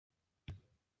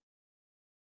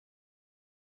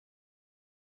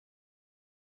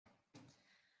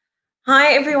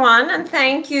Hi, everyone, and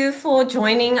thank you for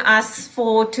joining us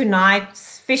for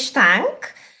tonight's Fish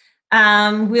Tank.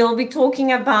 We'll be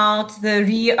talking about the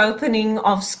reopening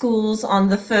of schools on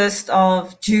the 1st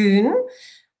of June.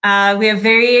 We are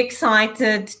very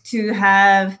excited to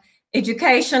have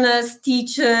educationists,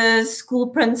 teachers, school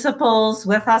principals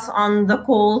with us on the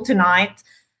call tonight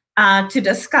to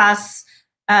discuss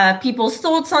people's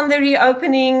thoughts on the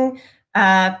reopening,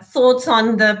 thoughts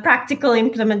on the practical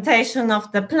implementation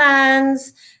of the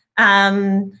plans,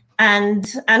 and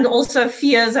also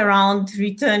fears around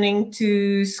returning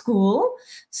to school.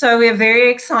 So we're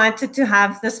very excited to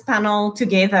have this panel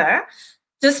together.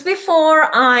 Just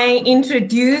before I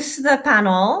introduce the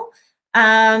panel,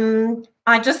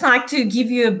 I'd just like to give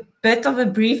you a bit of a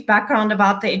brief background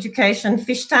about the Education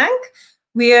Fish Tank.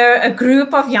 We're a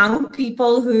group of young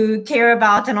people who care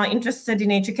about and are interested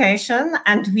in education,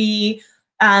 and we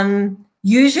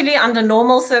usually, under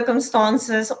normal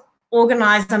circumstances,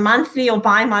 organize a monthly or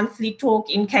bi-monthly talk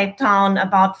in Cape Town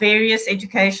about various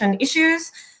education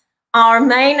issues. Our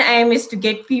main aim is to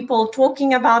get people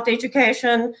talking about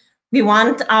education. We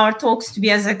want our talks to be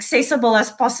as accessible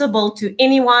as possible to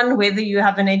anyone, whether you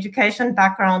have an education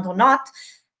background or not.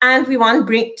 And we want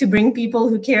to bring people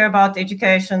who care about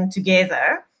education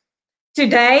together.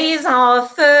 Today is our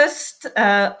first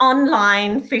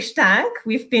online Fish Tank.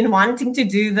 We've been wanting to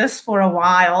do this for a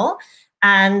while,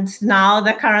 and now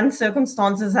the current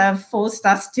circumstances have forced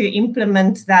us to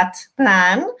implement that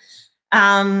plan.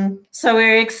 So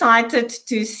we're excited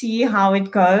to see how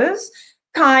it goes.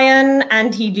 Kyan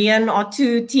and Helene are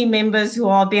two team members who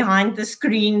are behind the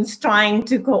screens trying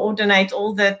to coordinate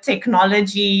all the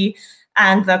technology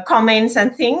and the comments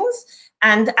and things.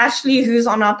 And Ashley, who's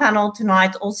on our panel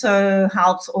tonight, also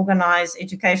helps organize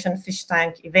Education Fish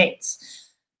Tank events.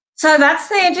 So that's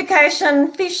the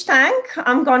Education Fish Tank.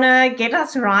 I'm going to get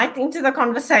us right into the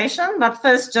conversation, but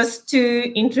first just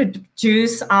to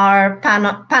introduce our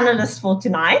panelists for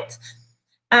tonight.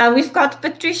 We've got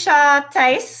Patricia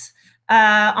Tace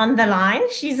on the line.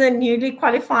 She's a newly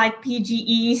qualified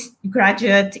PGE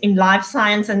graduate in life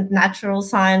science and natural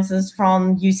sciences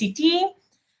from UCT.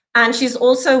 And she's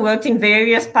also worked in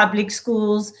various public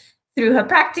schools through her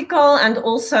practical and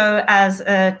also as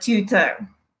a tutor.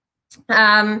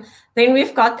 Then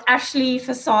we've got Ashley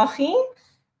Fasahi.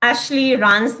 Ashley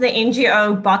runs the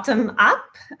NGO Bottom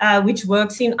Up, which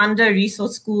works in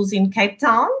under-resourced schools in Cape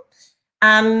Town.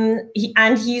 And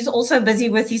he's also busy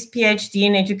with his PhD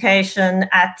in education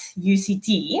at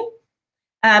UCT.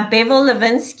 Bevel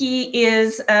Levinsky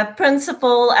is a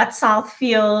principal at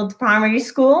Southfield Primary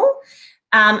School,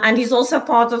 and he's also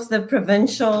part of the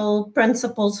Provincial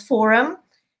Principals Forum.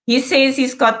 He says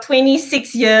he's got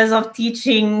 26 years of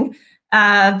teaching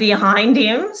behind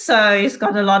him, so he's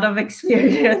got a lot of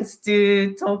experience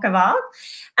to talk about.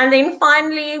 And then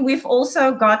finally, we've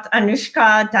also got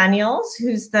Anushka Daniels,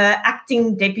 who's the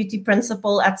acting deputy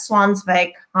principal at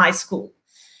Swanswyk High School.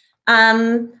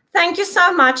 Thank you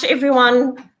so much,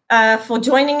 everyone, for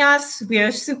joining us. We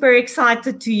are super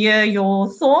excited to hear your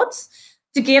thoughts.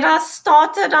 To get us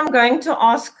started, I'm going to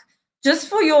ask just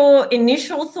for your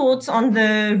initial thoughts on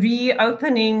the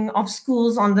reopening of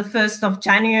schools on the 1st of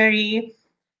January.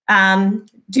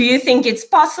 Do you think it's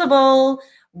possible?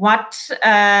 What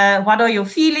are your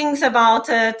feelings about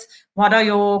it? What are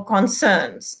your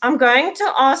concerns? I'm going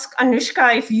to ask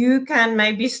Anushka if you can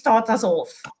maybe start us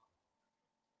off.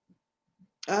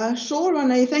 Sure,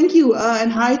 Renee, thank you. And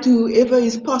hi to whoever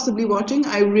is possibly watching.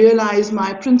 I realize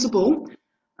my principal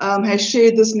has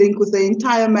shared this link with the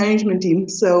entire management team.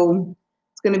 So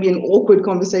it's going to be an awkward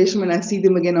conversation when I see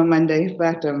them again on Monday.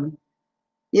 But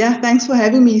yeah, thanks for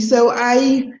having me. So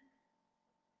I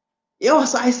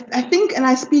think, and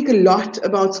I speak a lot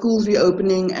about schools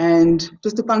reopening and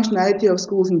just the functionality of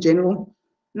schools in general.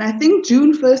 And I think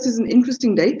June 1st is an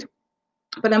interesting date.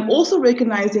 But I'm also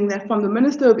recognizing that from the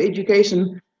Minister of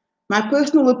Education, my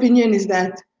personal opinion is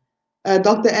that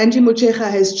Dr. Angie Motshekga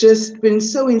has just been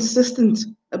so insistent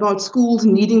about schools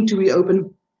needing to reopen.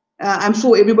 I'm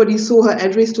sure everybody saw her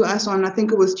address to us on, I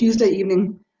think it was Tuesday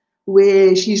evening,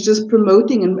 where she's just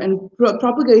promoting and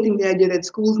propagating the idea that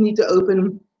schools need to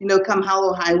open, come hell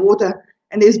or high water.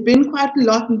 And there's been quite a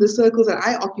lot in the circles that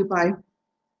I occupy,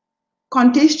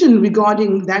 contention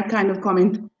regarding that kind of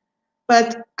comment.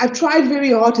 But I've tried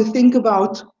very hard to think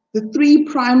about the three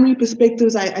primary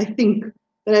perspectives I think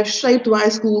that have shaped why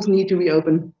schools need to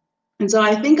reopen. And so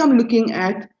I think I'm looking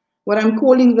at what I'm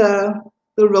calling the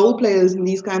role players in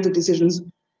these kinds of decisions.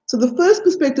 So the first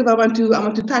perspective I want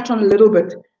to touch on a little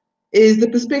bit is the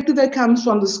perspective that comes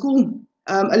from the school.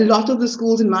 A lot of the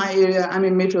schools in my area, I'm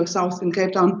in Metro South in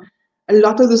Cape Town, a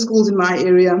lot of the schools in my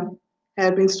area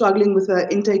have been struggling with the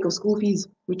intake of school fees,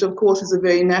 which of course is a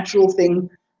very natural thing.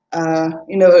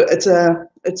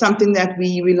 It's something that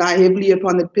we rely heavily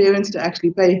upon the parents to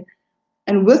actually pay.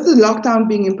 And with the lockdown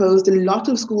being imposed, a lot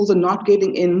of schools are not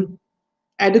getting in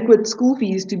adequate school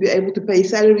fees to be able to pay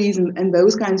salaries and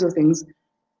those kinds of things.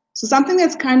 So something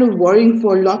that's kind of worrying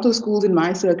for a lot of schools in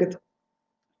my circuit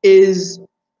is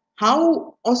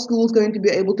how are schools going to be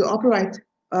able to operate,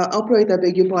 I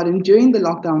beg your pardon, during the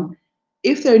lockdown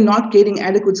if they're not getting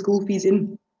adequate school fees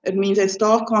in? It means that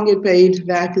staff can't get paid,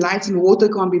 that lights and water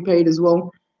can't be paid as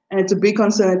well. And it's a big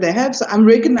concern that they have. So I'm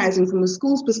recognizing from the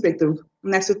school's perspective,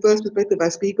 and that's the first perspective I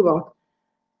speak about,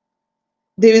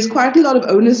 there is quite a lot of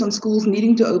onus on schools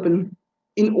needing to open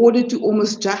in order to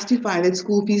almost justify that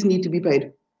school fees need to be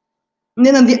paid. And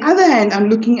then on the other hand, I'm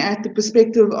looking at the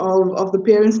perspective of the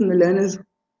parents and the learners,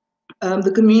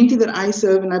 the community that I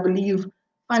serve, and I believe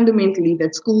fundamentally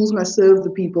that schools must serve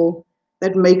the people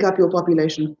that make up your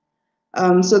population.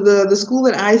 So the school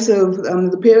that I serve,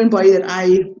 the parent body that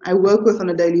I work with on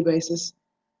a daily basis,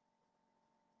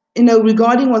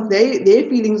 regarding what their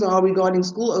feelings are regarding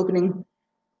school opening,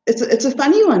 it's a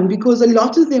funny one because a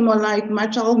lot of them are like, my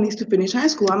child needs to finish high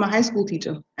school. I'm a high school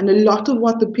teacher. And a lot of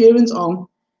what the parents are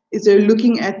is they're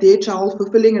looking at their child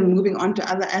fulfilling and moving on to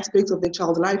other aspects of their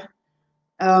child's life.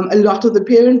 A lot of the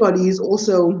parent body is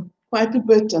also quite a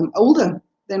bit older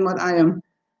than what I am.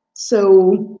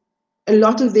 So a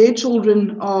lot of their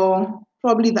children are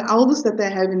probably the eldest that they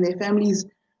have in their families.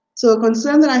 So a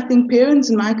concern that I think parents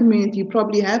in my community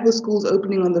probably have with schools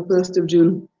opening on the 1st of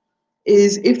June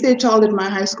is if their child at my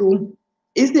high school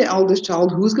is their eldest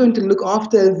child, who's going to look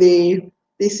after their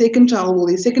second child or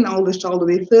their second eldest child or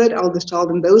their third eldest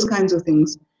child and those kinds of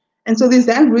things. And so there's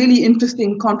that really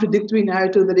interesting contradictory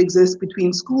narrative that exists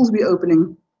between schools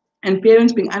reopening and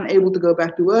parents being unable to go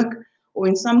back to work, or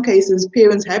in some cases,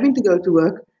 parents having to go to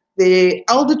work, their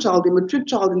elder child, their matric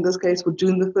child in this case, for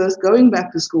June the 1st, going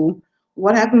back to school.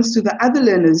 What happens to the other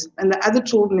learners and the other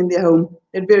children in their home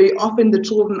that very often the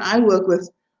children I work with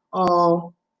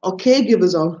are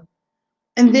caregivers of?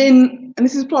 And then, and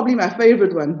this is probably my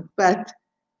favorite one, but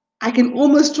I can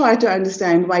almost try to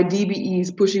understand why DBE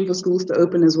is pushing for schools to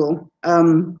open as well.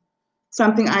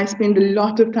 Something I spend a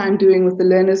lot of time doing with the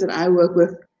learners that I work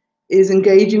with is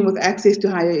engaging with access to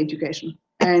higher education.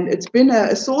 And it's been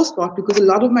a sore spot because a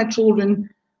lot of my children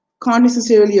can't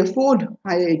necessarily afford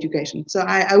higher education. So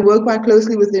I work quite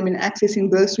closely with them in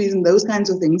accessing bursaries and those kinds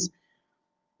of things.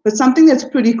 But something that's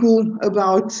pretty cool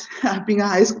about being a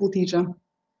high school teacher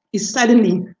is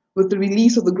suddenly, with the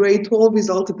release of the grade 12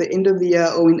 results at the end of the year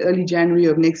or in early January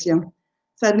of next year,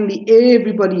 suddenly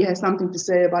everybody has something to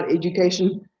say about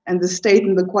education and the state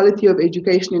and the quality of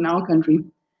education in our country.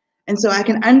 And so I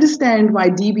can understand why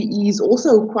DBE is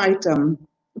also quite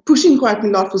pushing quite a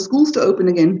lot for schools to open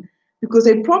again, because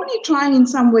they're probably trying in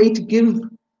some way to give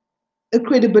a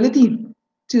credibility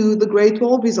to the grade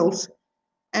 12 results.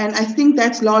 And I think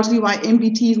that's largely why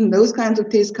MBTs and those kinds of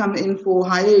tests come in for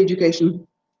higher education,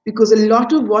 because a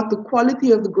lot of what the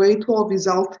quality of the grade 12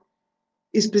 result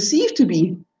is perceived to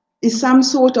be is some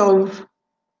sort of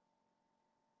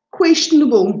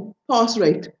questionable pass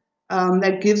rate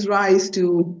that gives rise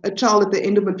to a child at the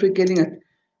end of matric getting it.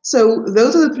 So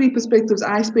those are the three perspectives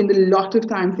I spend a lot of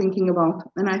time thinking about.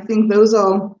 And I think those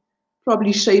are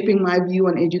probably shaping my view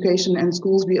on education and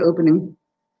schools reopening.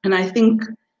 And I think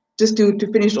just to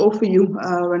finish off for you,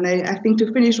 Renee, I think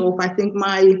to finish off, I think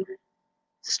my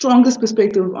strongest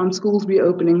perspective on schools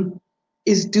reopening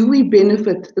is, do we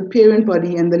benefit the parent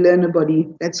body and the learner body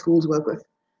that schools work with?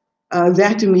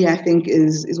 That to me, I think,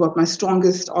 is what my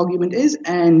strongest argument is.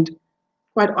 And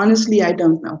quite honestly, I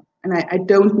don't know. And I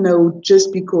don't know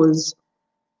just because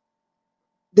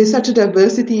there's such a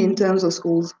diversity in terms of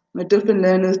schools, with different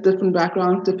learners, different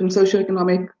backgrounds, different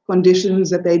socioeconomic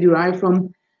conditions that they derive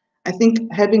from. I think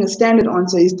having a standard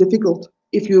answer is difficult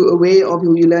if you're aware of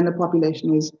who your learner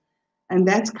population is. And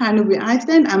that's kind of where I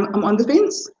stand. I'm on the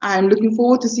fence. I'm looking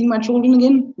forward to seeing my children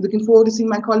again, looking forward to seeing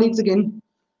my colleagues again.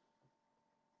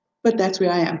 But that's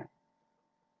where I am.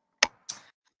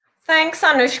 Thanks,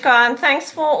 Anushka, and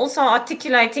thanks for also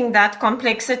articulating that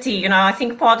complexity. You know, I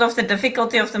think part of the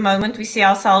difficulty of the moment we see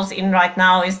ourselves in right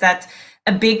now is that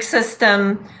a big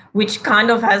system which kind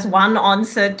of has one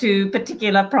answer to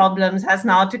particular problems has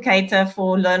now to cater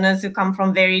for learners who come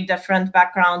from very different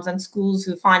backgrounds and schools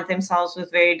who find themselves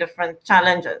with very different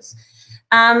challenges.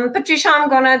 Patricia, I'm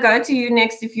going to go to you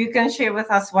next. If you can share with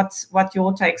us what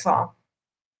your takes are.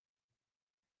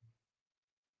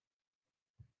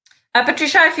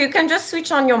 Patricia, if you can just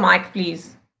switch on your mic,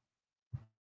 please.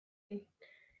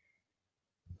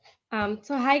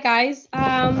 So hi guys.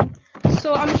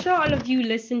 So I'm sure all of you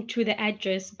listened to the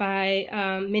address by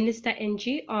Minister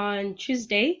Ng on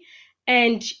Tuesday,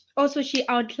 and also she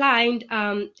outlined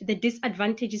the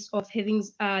disadvantages of having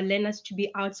learners to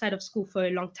be outside of school for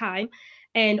a long time,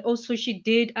 and also she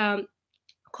did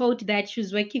quote that she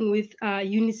was working with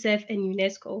UNICEF and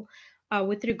UNESCO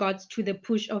with regards to the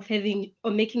push of having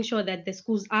or making sure that the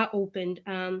schools are opened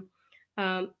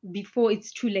before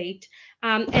it's too late.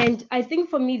 And I think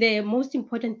for me, the most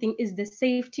important thing is the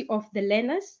safety of the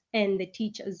learners and the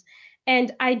teachers.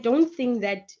 And I don't think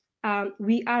that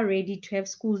we are ready to have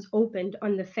schools opened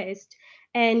on the first.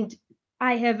 And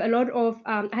I have a lot of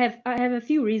I have a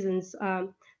few reasons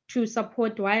to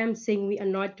support why I'm saying we are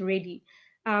not ready.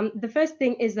 The first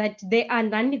thing is that there are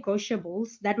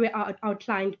non-negotiables that were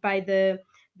outlined by the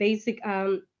basic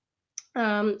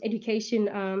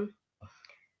education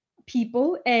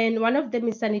people, and one of them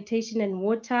is sanitation and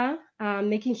water,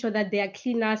 making sure that there are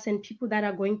cleaners and people that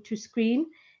are going to screen,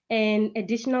 and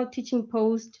additional teaching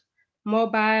posts,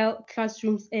 mobile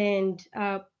classrooms, and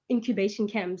incubation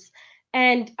camps.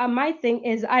 And my thing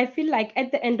is, I feel like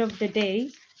at the end of the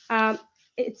day, um,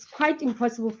 it's quite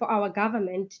impossible for our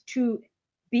government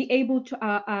be able to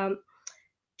uh, um,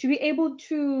 to be able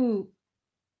to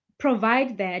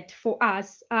provide that for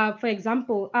us. For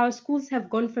example, our schools have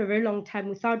gone for a very long time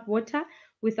without water,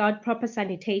 without proper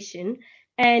sanitation,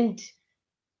 and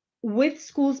with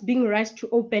schools being rushed to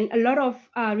open, a lot of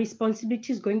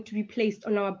responsibility is going to be placed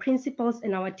on our principals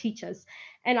and our teachers.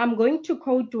 And I'm going to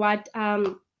quote what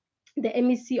the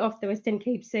MEC of the Western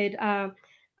Cape said,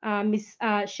 Miss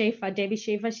Schaefer, Debbie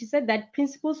Schaefer. She said that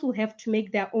principals will have to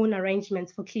make their own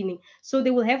arrangements for cleaning. So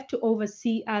they will have to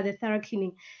oversee the thorough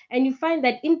cleaning. And you find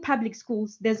that in public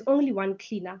schools, there's only one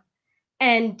cleaner,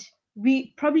 and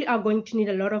we probably are going to need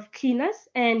a lot of cleaners,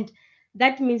 and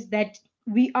that means that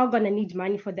we are going to need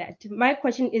money for that. My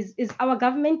question is our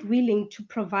government willing to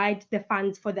provide the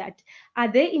funds for that?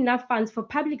 Are there enough funds for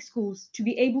public schools to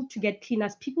be able to get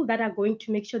cleaners, people that are going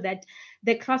to make sure that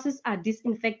the classes are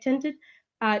disinfected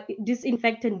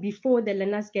before the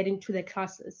learners get into the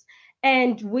classes?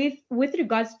 And with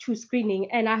regards to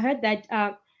screening, and I heard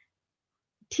that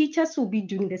teachers will be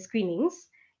doing the screenings,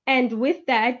 and with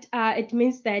that it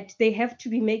means that they have to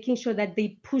be making sure that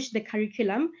they push the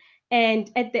curriculum,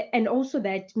 and also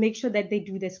that make sure that they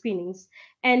do the screenings.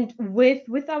 And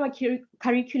with our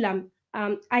curriculum,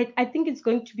 I think it's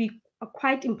going to be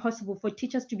quite impossible for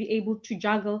teachers to be able to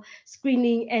juggle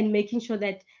screening and making sure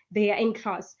that they are in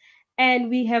class. And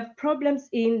we have problems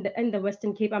in the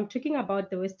Western Cape. I'm talking about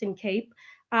the Western Cape.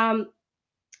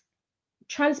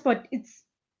 Transport, it's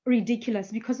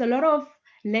ridiculous because a lot of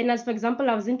learners, for example,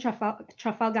 I was in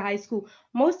Trafalgar High School.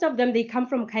 Most of them, they come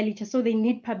from Kailicha, so they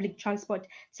need public transport.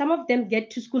 Some of them get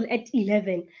to school at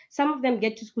 11, some of them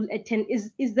get to school at 10.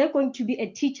 Is there going to be a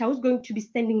teacher who's going to be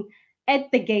standing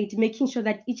at the gate making sure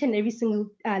that each and every single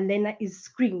learner is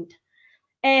screened?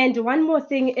 And one more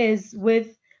thing is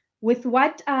with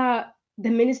what the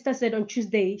minister said on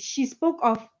Tuesday. She spoke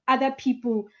of other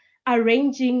people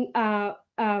arranging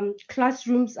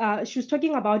classrooms. She was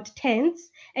talking about tents,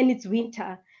 and it's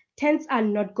winter. Tents are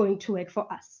not going to work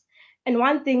for us. And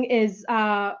one thing is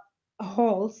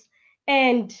halls,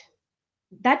 and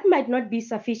that might not be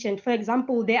sufficient. For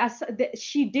example,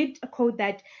 she did quote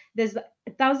that there's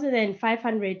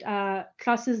 1,500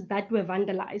 classes that were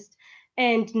vandalized,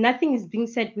 and nothing is being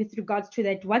said with regards to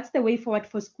that. What's the way forward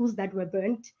for schools that were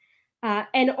burnt?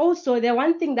 And also, the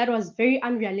one thing that was very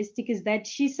unrealistic is that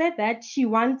she said that she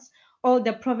wants all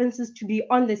the provinces to be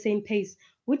on the same pace,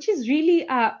 which is really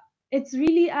it's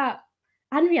really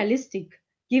unrealistic,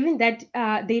 given that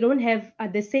they don't have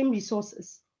the same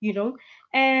resources, you know.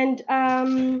 And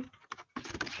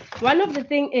one of the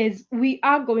thing is we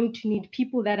are going to need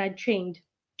people that are trained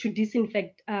to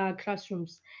disinfect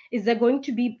classrooms. Is there going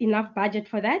to be enough budget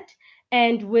for that?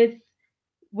 And with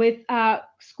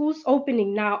schools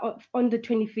opening now on the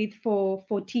 25th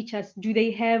for teachers, do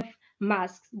they have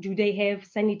masks? Do they have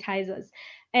sanitizers?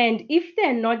 And if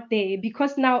they're not there,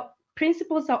 because now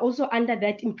principals are also under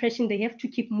that impression they have to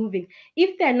keep moving.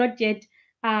 If they're not yet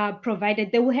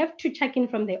provided, they will have to check in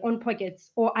from their own pockets,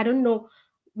 or I don't know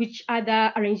which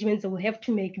other arrangements they will have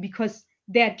to make, because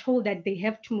they are told that they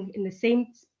have to move in the same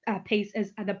pace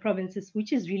as other provinces,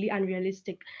 which is really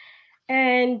unrealistic.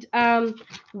 And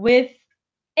with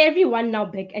everyone now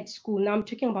back at school, now I'm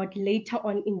talking about later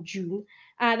on in June,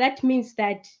 that means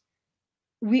that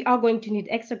we are going to need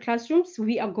extra classrooms.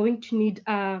 We are going to need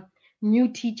new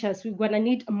teachers. We're going to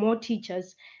need more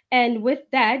teachers. And with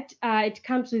that, it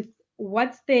comes with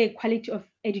what's the quality of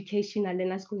education a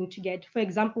learner is going to get. For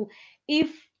example, if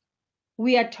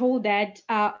we are told that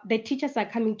the teachers are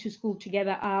coming to school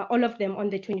together, all of them on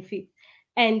the 25th,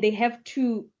 and they have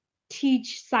to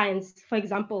teach science. For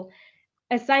example,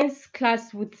 a science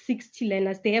class with 60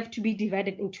 learners, they have to be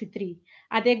divided into 3.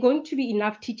 Are there going to be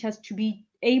enough teachers to be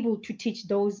able to teach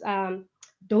those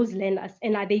learners?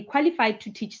 And are they qualified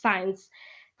to teach science?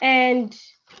 And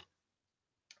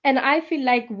I feel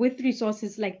like with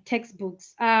resources like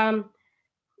textbooks,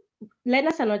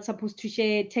 learners are not supposed to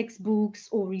share textbooks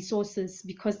or resources,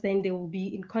 because then they will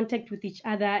be in contact with each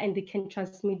other and they can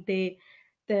transmit the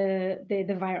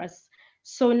virus.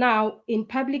 So now in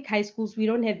public high schools, we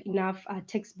don't have enough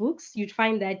textbooks. You'd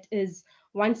find that is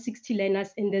 160 learners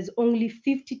and there's only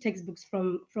 50 textbooks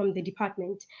from the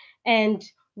department. And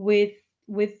with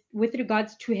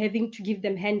regards to having to give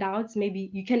them handouts, maybe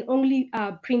you can only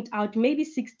print out maybe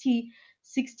 60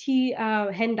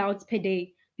 handouts per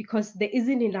day, because there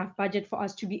isn't enough budget for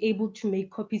us to be able to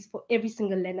make copies for every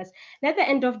single learners. And at the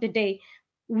end of the day,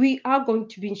 we are going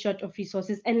to be in short of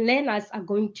resources, and learners are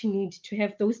going to need to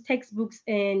have those textbooks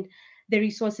and the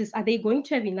resources. Are they going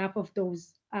to have enough of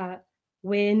those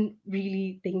when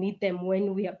really they need them,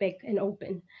 when we are back and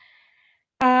open?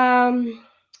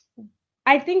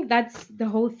 I think that's the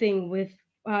whole thing with,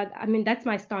 I mean, that's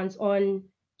my stance on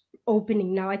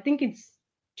opening now. I think it's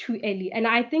too early. And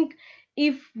I think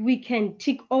if we can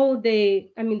tick all the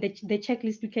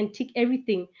checklist, we can tick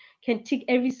everything, can tick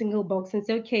every single box and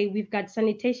say, okay, we've got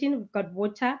sanitation, we've got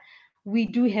water, we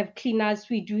do have cleaners,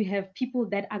 we do have people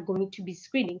that are going to be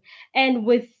screening. And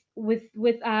with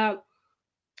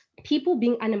people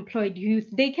being unemployed youth,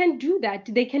 they can do that.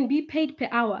 They can be paid per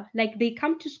hour. Like, they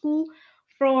come to school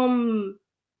from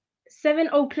 7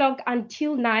 o'clock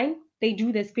until 9, they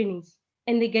do the screenings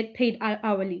and they get paid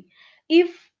hourly.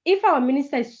 If our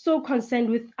minister is so concerned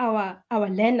with our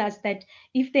learners that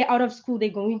if they're out of school they're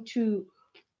going to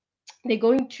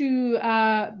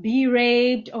be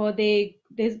raped, or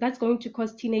that's going to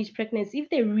cause teenage pregnancy, if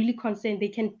they're really concerned,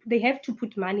 they have to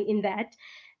put money in that,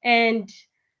 and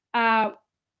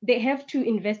they have to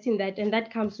invest in that, and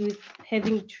that comes with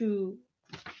having to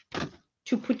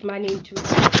put money into it.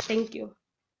 Thank you.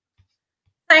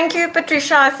 Thank you,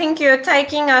 Patricia. I think you're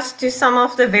taking us to some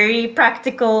of the very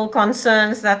practical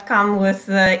concerns that come with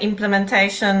the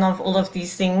implementation of all of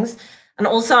these things, and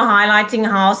also highlighting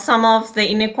how some of the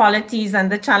inequalities and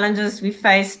the challenges we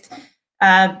faced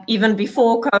even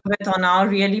before COVID are now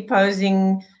really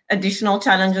posing additional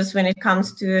challenges when it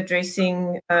comes to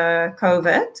addressing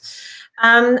COVID.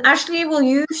 Ashley, will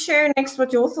you share next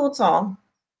what your thoughts are?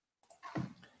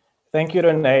 Thank you,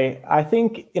 Renee. I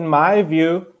think, in my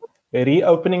view,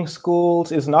 reopening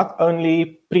schools is not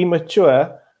only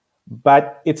premature,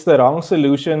 but it's the wrong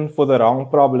solution for the wrong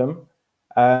problem.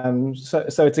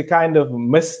 So it's a kind of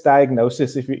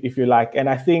misdiagnosis, if you like. And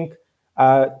I think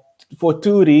for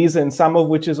two reasons, some of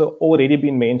which has already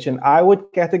been mentioned, I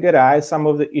would categorize some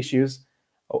of the issues.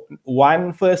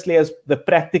 One, firstly, as the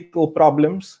practical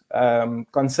problems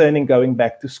concerning going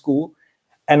back to school.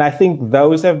 And I think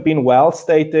those have been well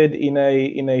stated in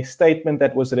a statement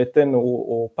that was written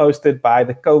or posted by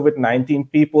the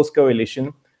COVID-19 People's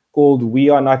Coalition called "We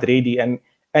Are Not Ready." And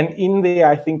in there,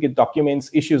 I think it documents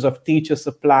issues of teacher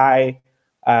supply,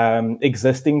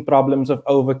 existing problems of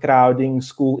overcrowding,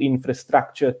 school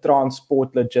infrastructure,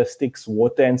 transport, logistics,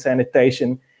 water and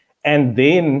sanitation. And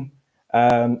then,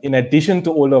 in addition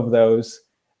to all of those,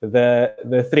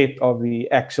 the threat of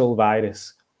the actual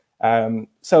virus.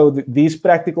 So these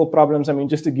practical problems, I mean,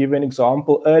 just to give an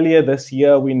example, earlier this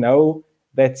year, we know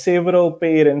that several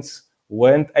parents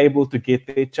weren't able to get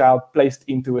their child placed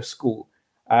into a school.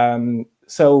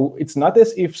 So it's not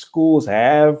as if schools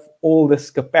have all this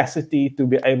capacity to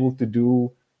be able to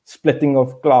do splitting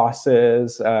of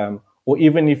classes, or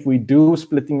even if we do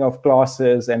splitting of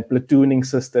classes and platooning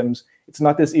systems, it's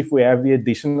not as if we have the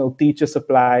additional teacher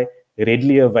supply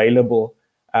readily available.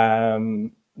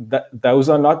 Those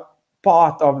are not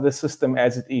part of the system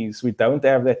as it is. We don't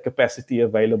have that capacity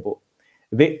available.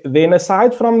 Then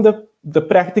aside from the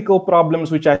practical problems,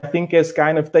 which I think has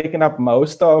kind of taken up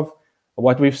most of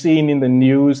what we've seen in the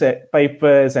news,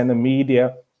 papers and the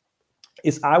media,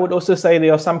 is I would also say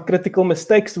there are some critical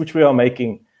mistakes which we are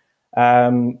making.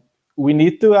 We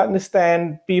need to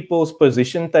understand people's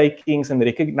position takings and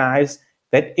recognize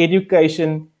that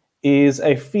education is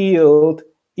a field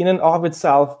in and of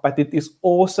itself, but it is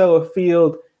also a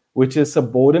field which is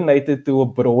subordinated to a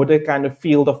broader kind of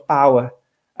field of power,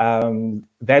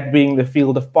 that being the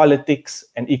field of politics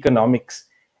and economics.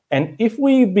 And if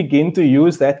we begin to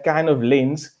use that kind of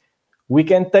lens, we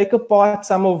can take apart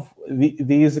some of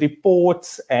these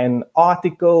reports and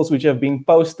articles which have been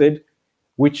posted,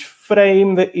 which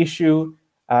frame the issue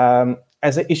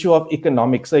as an issue of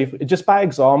economics. So just by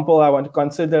example, I want to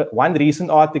consider one recent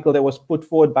article that was put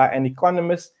forward by an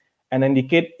economist and an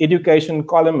education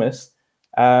columnist,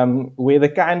 where the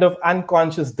kind of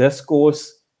unconscious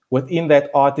discourse within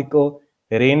that article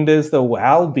renders the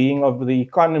well-being of the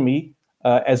economy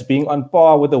as being on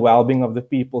par with the well-being of the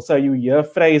people. So you hear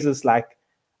phrases like,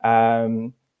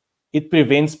 it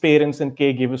prevents parents and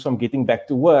caregivers from getting back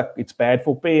to work. It's bad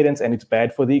for parents and it's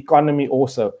bad for the economy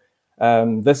also.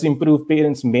 This improves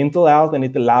parents' mental health and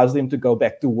it allows them to go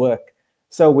back to work.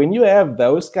 So when you have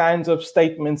those kinds of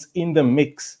statements in the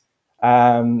mix,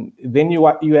 then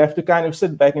you have to kind of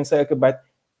sit back and say, okay, but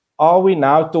are we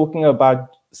now talking about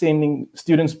sending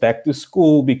students back to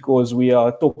school because we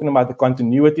are talking about the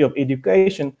continuity of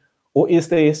education, or is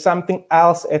there something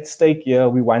else at stake here?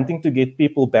 We're wanting to get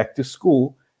people back to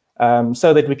school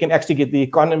so that we can actually get the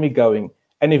economy going.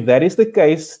 And if that is the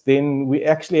case, then we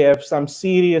actually have some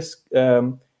serious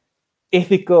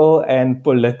ethical and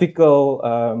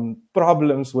political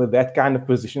problems with that kind of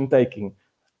position taking.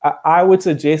 I would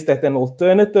suggest that an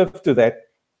alternative to that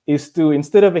is to,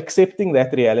 instead of accepting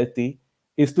that reality,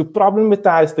 is to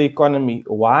problematize the economy.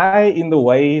 Why in the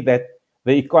way that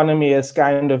the economy has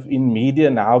kind of in media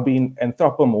now been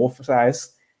anthropomorphized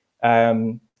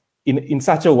in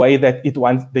such a way that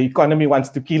the economy wants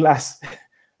to kill us.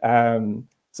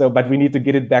 But we need to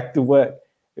get it back to work.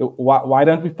 Why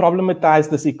don't we problematize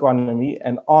this economy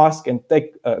and ask and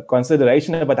take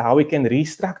consideration about how we can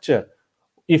restructure?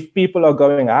 If people are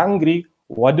going hungry,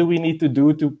 what do we need to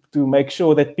do to make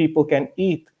sure that people can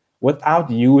eat without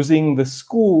using the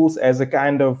schools as a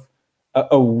kind of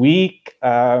a weak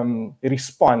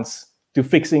response to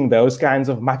fixing those kinds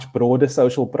of much broader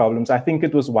social problems? I think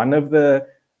it was one of the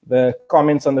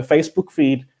comments on the Facebook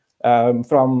feed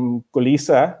from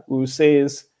Kolisa, who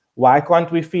says, why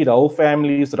can't we feed whole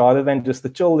families rather than just the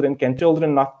children? Can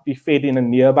children not be fed in a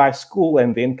nearby school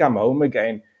and then come home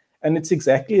again? And it's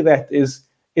exactly that.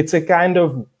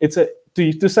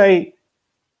 To say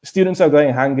students are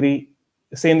going hungry,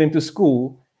 send them to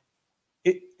school,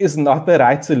 it is not the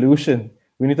right solution.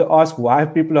 We need to ask why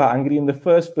people are hungry in the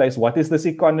first place. What is this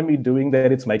economy doing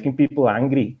that it's making people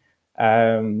hungry?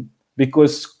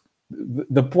 Because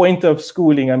the point of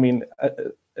schooling, I mean,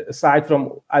 aside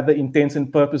from other intents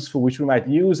and purposes for which we might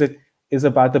use it, is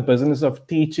about the business of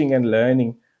teaching and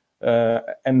learning,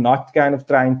 and not kind of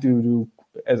trying to do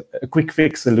a quick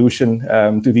fix solution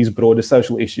to these broader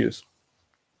social issues.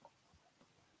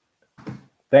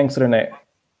 Thanks, Renee.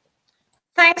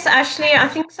 Thanks, Ashley. I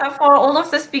think so far all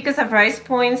of the speakers have raised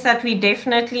points that we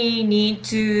definitely need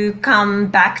to come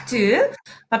back to.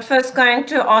 But first going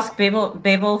to ask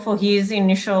Bebel for his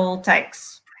initial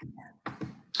takes.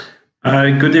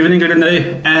 Good evening,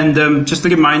 Renee. And just to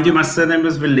remind you, my surname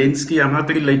is Walensky. I'm not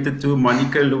related to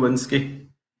Monica Lewinsky.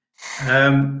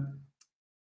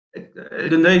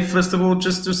 Renee, first of all,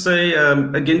 just to say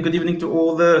again, good evening to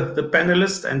all the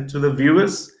panelists and to the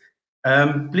viewers.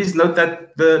 Please note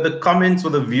that the comments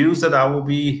or the views that I will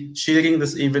be sharing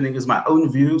this evening is my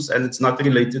own views, and it's not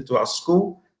related to our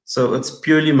school. So it's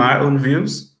purely my own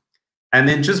views. And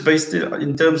then just based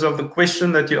in terms of the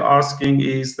question that you're asking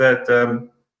is that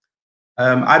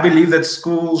I believe that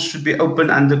schools should be open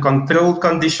under controlled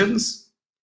conditions.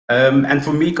 And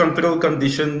for me, controlled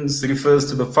conditions refers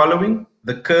to the following.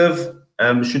 The curve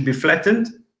should be flattened.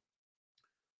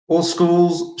 All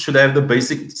schools should have the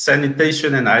basic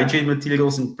sanitation and hygiene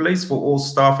materials in place for all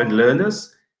staff and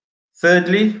learners.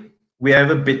 Thirdly, we have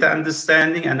a better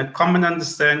understanding and a common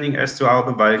understanding as to how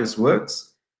the virus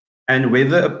works and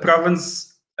whether a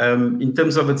province, in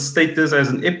terms of its status as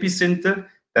an epicenter,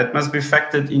 that must be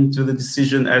factored into the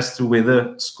decision as to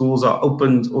whether schools are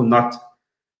opened or not.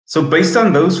 So based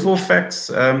on those four facts,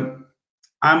 I'm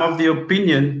of the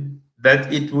opinion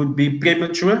that it would be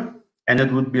premature and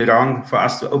it would be wrong for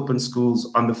us to open schools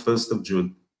on the 1st of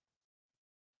June.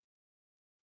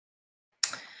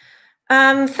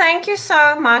 Thank you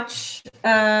so much,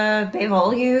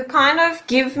 Bevel. You kind of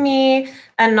give me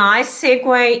a nice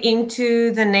segue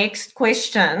into the next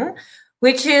question,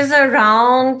 which is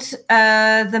around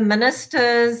the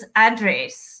minister's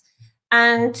address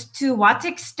and to what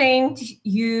extent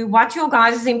what your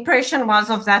guys' impression was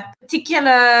of that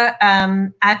particular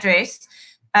address.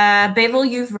 Bevel,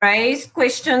 you've raised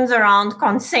questions around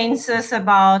consensus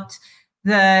about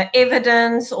the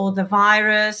evidence or the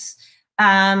virus.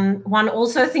 One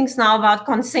also thinks now about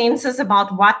consensus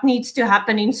about what needs to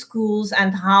happen in schools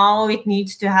and how it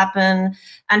needs to happen,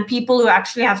 and people who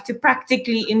actually have to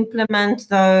practically implement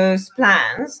those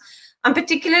plans. I'm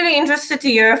particularly interested to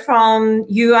hear from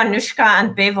you, Anushka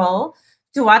and Bevel,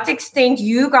 to what extent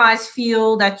you guys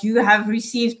feel that you have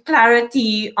received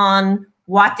clarity on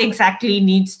what exactly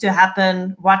needs to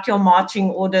happen, what your marching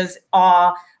orders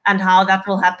are, and how that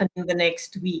will happen in the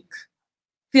next week.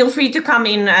 Feel free to come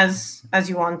in as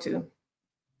you want to.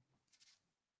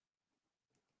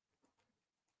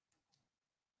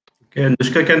 Okay,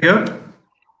 Anushka, can you?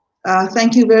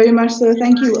 Thank you very much, sir.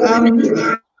 Thank you.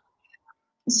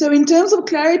 So in terms of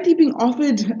clarity being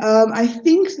offered, I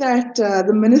think that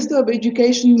the Minister of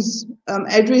Education's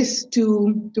address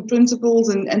to principals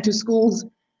and to schools,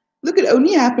 look, it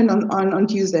only happened on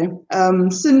Tuesday.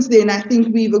 Since then, I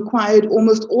think we've acquired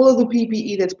almost all of the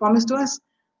PPE that's promised to us.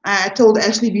 I told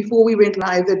Ashley before we went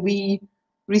live that we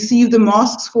received the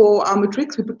masks for our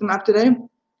matrics. We put them up today.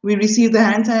 We received the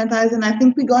hand sanitizer, and I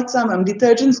think we got some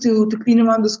detergents to clean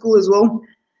around the school as well.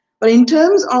 But in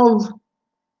terms of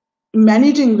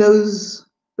managing those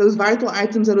vital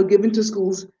items that are given to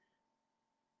schools,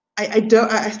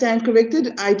 I stand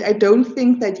corrected. I don't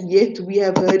think that yet we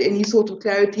have heard any sort of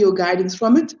clarity or guidance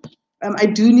from it. I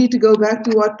do need to go back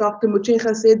to what Dr.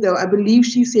 Muchecha said, though. I believe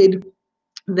she said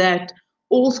that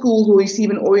all schools will receive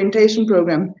an orientation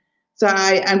program. So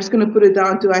I'm just going to put it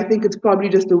down to, I think it's probably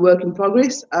just a work in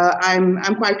progress.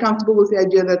 I'm quite comfortable with the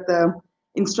idea that the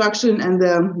instruction and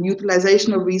the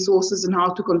utilization of resources and how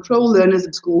to control learners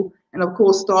at school, and of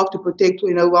course staff to protect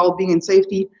well-being and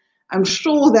safety, I'm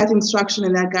sure that instruction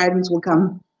and that guidance will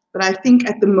come. But I think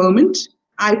at the moment,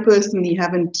 I personally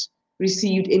haven't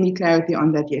received any clarity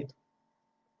on that yet.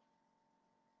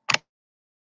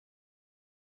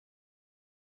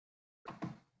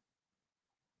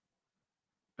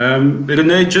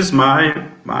 Renee, just my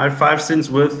 5 cents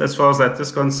worth as far as that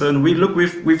is concerned.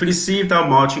 We've received our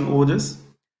marching orders.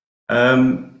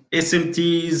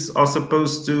 SMTs are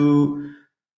supposed to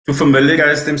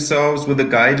familiarize themselves with the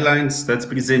guidelines that's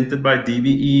presented by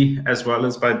DBE as well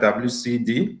as by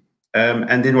WCD.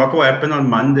 And then what will happen on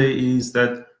Monday is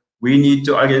that we need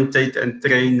to orientate and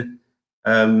train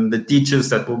the teachers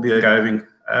that will be arriving.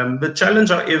 The challenge,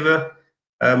 however,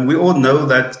 we all know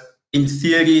that in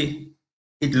theory,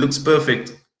 it looks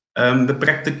perfect. The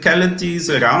practicalities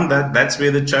around that's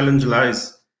where the challenge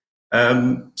lies.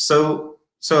 So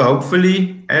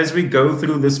hopefully, as we go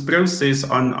through this process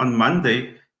on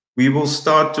Monday, we will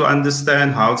start to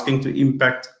understand how it's going to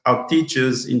impact our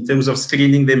teachers in terms of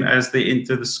screening them as they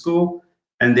enter the school,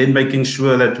 and then making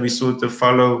sure that we sort of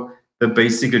follow the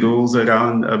basic rules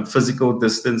around physical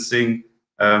distancing,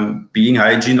 being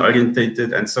hygiene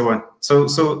orientated, and so on.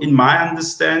 So in my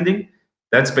understanding,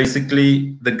 that's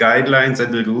basically the guidelines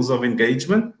and the rules of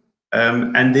engagement.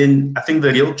 And then I think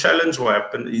the real challenge will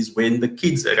happen is when the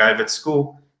kids arrive at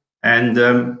school,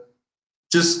 and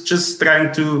just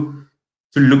trying to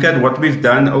look at what we've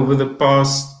done over the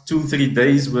past 2-3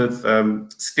 days with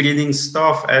screening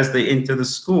staff as they enter the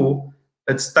school.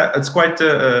 It's quite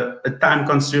a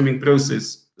time-consuming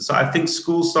process. So I think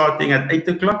school starting at 8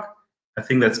 o'clock, I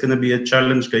think that's going to be a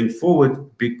challenge going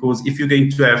forward, because if you're going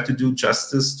to have to do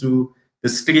justice to the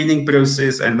screening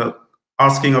process and the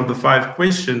asking of the 5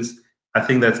 questions, I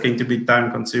think that's going to be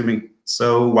time consuming.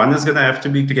 So one is going to have to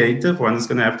be creative. One is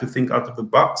going to have to think out of the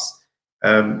box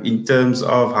in terms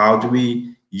of how do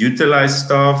we utilize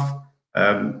staff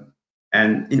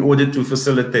and in order to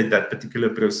facilitate that particular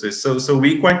process. So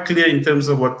we're quite clear in terms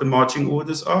of what the marching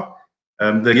orders are.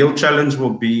 The real challenge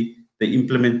will be the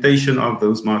implementation of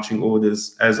those marching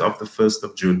orders as of the 1st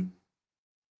of June.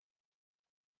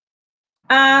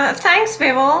 Thanks,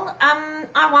 Bevel.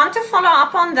 I want to follow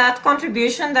up on that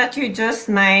contribution that you just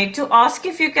made to ask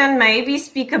if you can maybe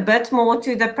speak a bit more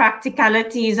to the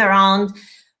practicalities around.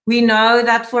 We know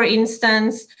that, for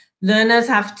instance, learners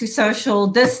have to social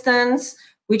distance,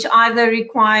 which either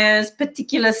requires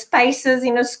particular spaces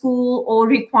in a school or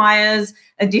requires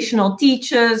additional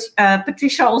teachers.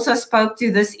 Patricia also spoke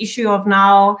to this issue of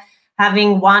now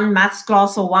having one maths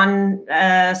class or one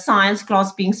science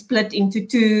class being split into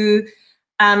 2.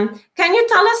 Can you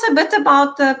tell us a bit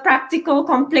about the practical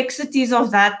complexities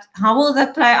of that? How will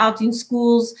that play out in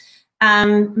schools?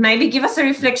 Maybe give us a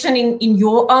reflection in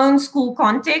your own school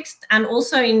context, and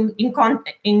also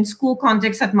in school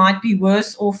context that might be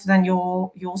worse off than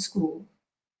your school.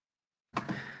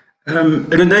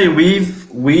 Renee,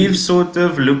 we've sort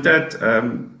of looked at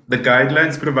the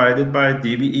guidelines provided by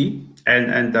DBE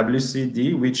and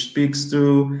WCD, which speaks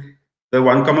to the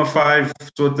 1,5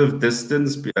 sort of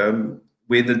distance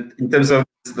in terms of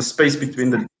the space between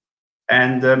the,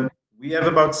 and we have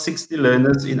about 60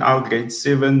 learners in our grade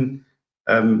 7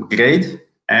 grade,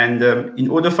 and in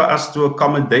order for us to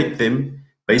accommodate them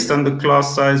based on the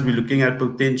class size, we're looking at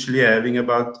potentially having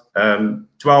about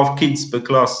 12 kids per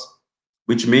class,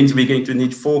 which means we're going to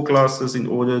need 4 classes in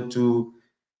order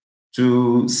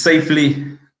to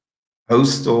safely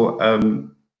host or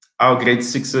our grade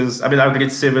 6s, our grade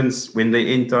 7s when they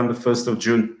enter on the 1st of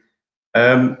June.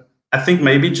 I think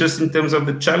maybe just in terms of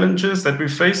the challenges that we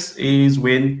face is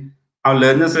when our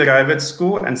learners arrive at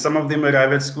school, and some of them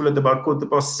arrive at school at about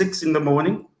 6:15 in the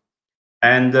morning,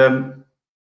 and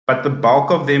but the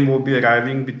bulk of them will be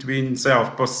arriving between, say,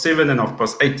 7:30 and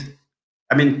 8:30.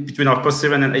 Between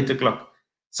 7:30 and 8 o'clock.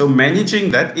 So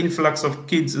managing that influx of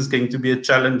kids is going to be a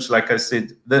challenge. Like I said,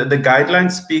 the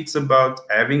guideline speaks about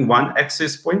having one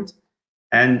access point.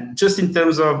 And just in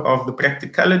terms of the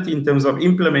practicality, in terms of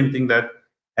implementing that,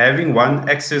 having one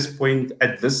access point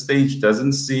at this stage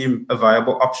doesn't seem a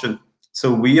viable option.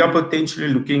 So we are potentially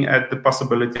looking at the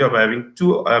possibility of having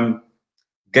two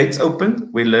gates opened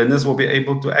where learners will be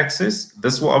able to access.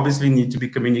 This will obviously need to be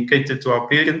communicated to our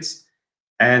parents.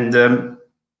 And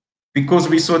because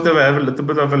we sort of have a little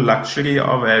bit of a luxury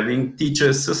of having teacher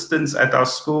assistants at our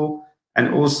school,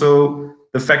 and also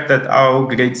the fact that our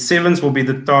grade 7s will be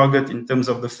the target in terms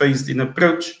of the phased-in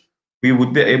approach, we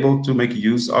would be able to make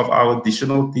use of our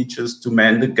additional teachers to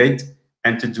man the gate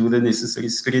and to do the necessary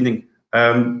screening.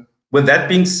 With that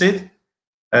being said,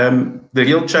 the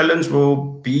real challenge will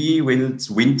be when it's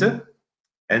winter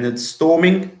and it's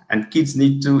storming and kids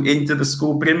need to enter the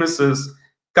school premises,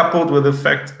 coupled with the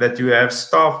fact that you have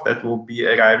staff that will be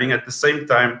arriving at the same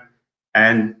time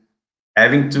and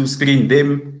having to screen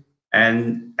them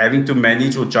and having to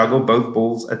manage or juggle both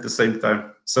balls at the same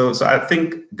time. So I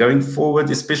think going forward,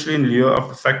 especially in lieu of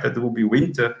the fact that it will be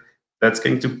winter, that's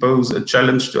going to pose a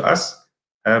challenge to us.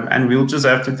 And we'll just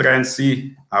have to try and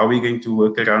see how we're going to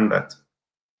work around that.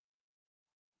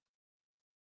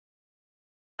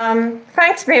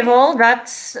 Thanks, Bevel.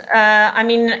 That's,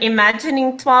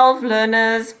 imagining 12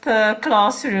 learners per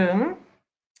classroom.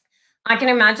 I can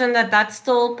imagine that that's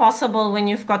still possible when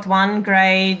you've got one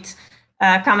grade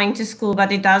coming to school,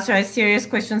 but it does raise serious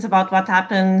questions about what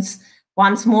happens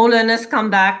once more learners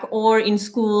come back, or in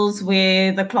schools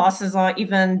where the classes are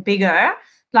even bigger.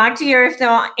 I'd like to hear if there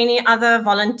are any other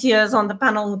volunteers on the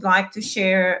panel who would like to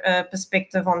share a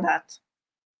perspective on that.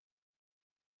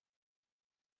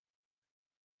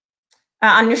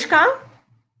 Anushka?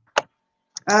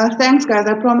 Thanks, guys.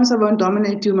 I promise I won't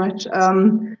dominate too much.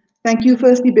 Thank you,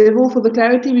 firstly, Bevel, for the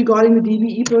clarity regarding the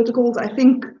DBE protocols. I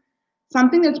think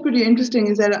something that's pretty interesting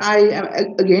is that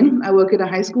I work at a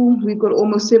high school. We've got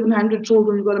almost 700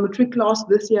 children. We've got a matric class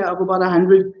this year of about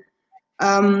 100.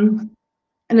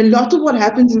 And a lot of what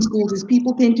happens in schools is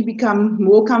people tend to become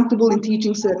more comfortable in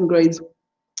teaching certain grades.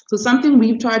 So something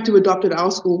we've tried to adopt at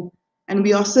our school, and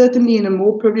we are certainly in a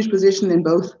more privileged position than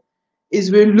both,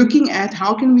 is we're looking at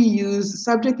how can we use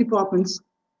subject departments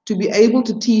to be able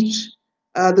to teach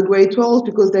the grade 12s,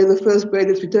 because they're the first grade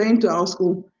that's returning to our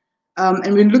school.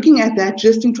 And we're looking at that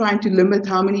just in trying to limit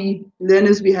how many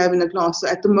learners we have in a class. So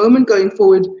at the moment going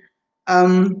forward,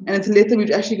 and it's a letter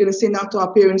we're actually going to send out to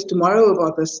our parents tomorrow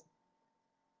about this,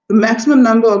 the maximum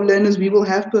number of learners we will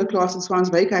have per class at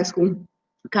Swanswyk High School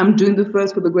come June the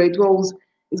 1st for the grade 12s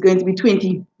is going to be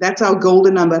 20. That's our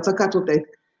golden number. That's our cutoff date.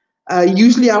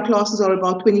 Usually our classes are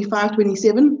about 25,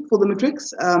 27 for the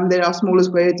matrics. They're our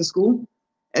smallest grade at the school,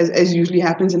 as usually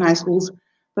happens in high schools.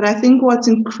 But I think what's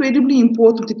incredibly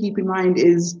important to keep in mind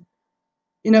is,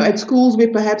 at schools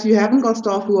where perhaps you haven't got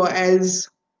staff who are as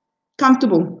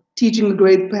comfortable teaching the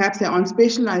grade perhaps they aren't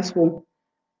specialized for,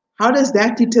 how does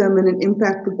that determine and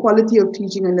impact the quality of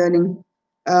teaching and learning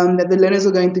that the learners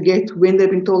are going to get when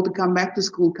they've been told to come back to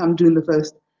school come June the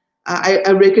 1st?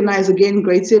 I recognize, again,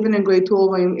 grade 7 and grade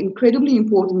 12 are incredibly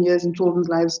important years in children's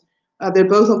lives. They're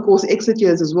both, of course, exit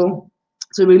years as well.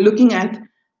 So we're looking at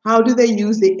how do they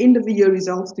use their end of the year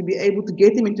results to be able to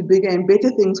get them into bigger and better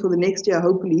things for the next year,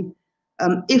 hopefully.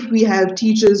 If we have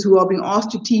teachers who are being asked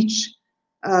to teach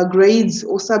grades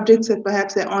or subjects that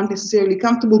perhaps they aren't necessarily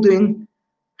comfortable doing,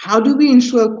 how do we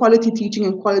ensure quality teaching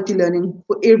and quality learning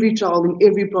for every child in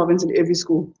every province and every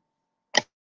school?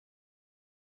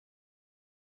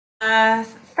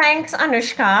 Thanks,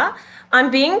 Anushka. I'm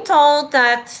being told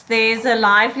that there's a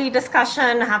lively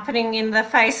discussion happening in the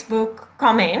Facebook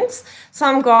comments. So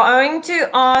I'm going to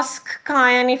ask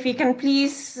Kyan if he can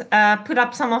please put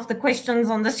up some of the questions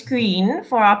on the screen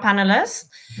for our panelists.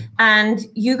 And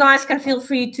you guys can feel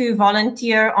free to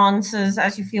volunteer answers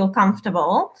as you feel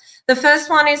comfortable. The first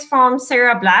one is from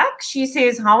Sarah Black. She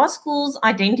says, how are schools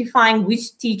identifying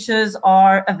which teachers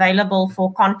are available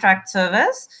for contract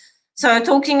service? So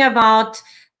talking about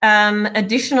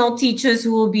additional teachers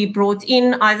who will be brought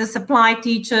in, either supply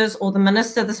teachers, or the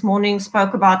minister this morning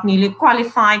spoke about newly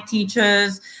qualified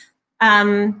teachers.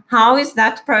 How is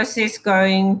that process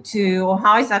going to, or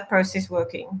how is that process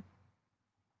working?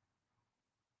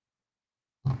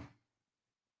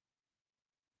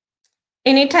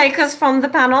 Any takers from the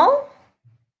panel?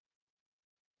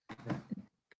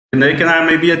 Can I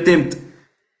maybe attempt?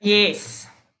 Yes.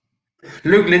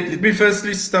 Look, let me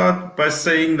firstly start by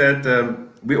saying that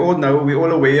we all know, we're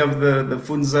all aware of the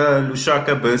Funza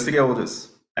Lushaka bursary orders.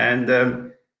 And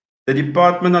the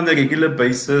department on a regular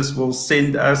basis will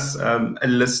send us a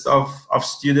list of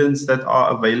students that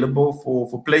are available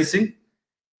for placing.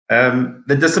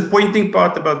 The disappointing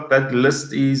part about that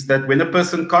list is that when a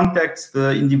person contacts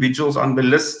the individuals on the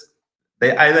list,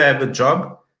 they either have a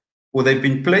job or they've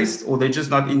been placed or they're just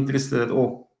not interested at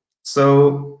all.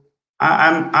 So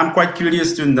I'm quite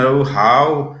curious to know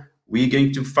how we're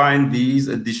going to find these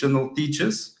additional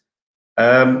teachers.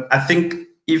 I think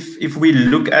if we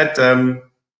look at the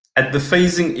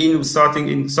phasing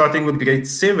in, starting with grade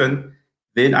 7,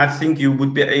 then I think you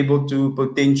would be able to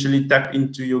potentially tap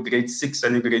into your grade 6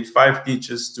 and your grade 5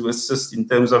 teachers to assist in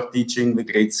terms of teaching the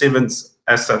grade 7s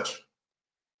as such.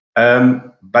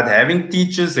 But having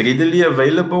teachers readily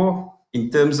available in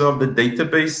terms of the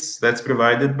database that's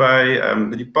provided by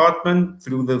the department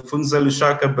through the Funza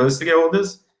Lushaka bursary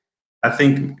orders, I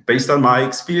think based on my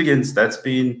experience, that's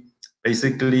been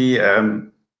basically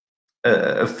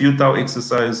a futile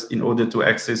exercise in order to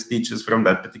access teachers from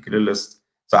that particular list.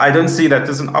 So I don't see that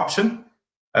as an option.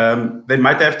 They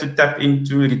might have to tap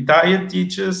into retired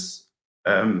teachers.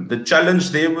 The challenge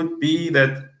there would be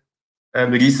that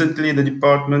recently the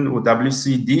department or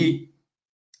WCD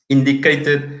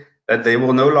indicated that they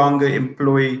will no longer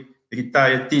employ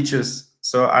retired teachers.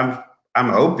 So I'm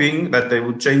hoping that they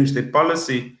will change their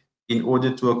policy in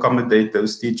order to accommodate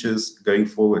those teachers going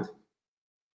forward.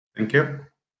 Thank you.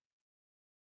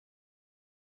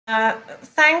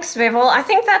 Thanks, Bevel. I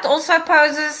think that also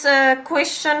poses a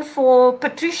question for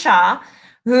Patricia,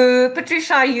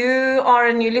 Patricia, you are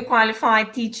a newly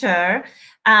qualified teacher.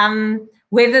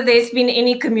 Whether there's been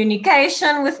any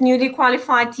communication with newly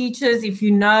qualified teachers, if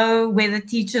you know whether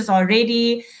teachers are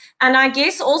ready. And I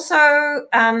guess also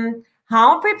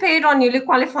how prepared are newly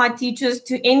qualified teachers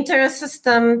to enter a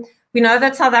system? We know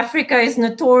that South Africa is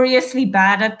notoriously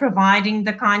bad at providing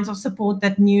the kinds of support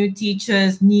that new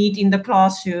teachers need in the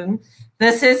classroom.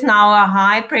 This is now a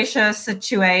high pressure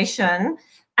situation.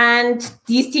 And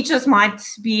these teachers might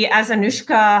be, as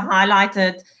Anushka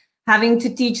highlighted, having to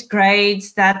teach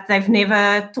grades that they've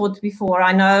never taught before.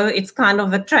 I know it's kind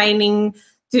of a training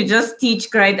to just teach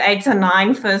grade 8 and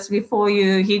 9 first before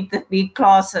you hit the big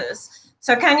classes.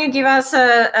 So can you give us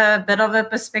a bit of a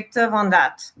perspective on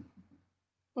that?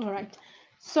 All right.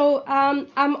 So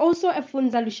I'm also a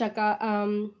Funza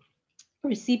Lushaka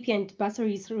recipient,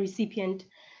 bursaries recipient.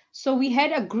 So we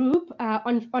had a group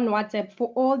on WhatsApp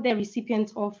for all the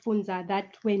recipients of Funza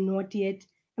that were not yet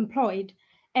employed.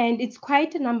 And it's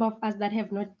quite a number of us that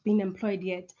have not been employed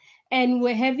yet. And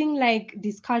we're having like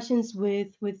discussions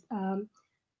with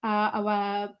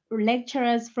our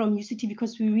lecturers from UCT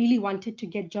because we really wanted to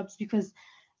get jobs, because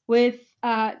with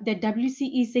the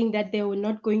WCE saying that they were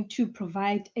not going to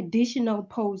provide additional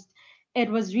posts, it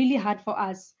was really hard for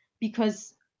us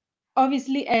because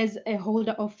obviously as a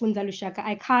holder of Funza Lushaka,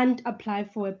 I can't apply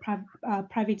for a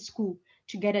private school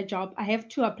to get a job. I have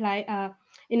to apply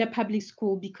in a public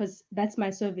school because that's my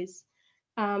service.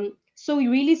 So we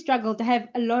really struggled to have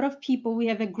a lot of people. We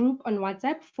have a group on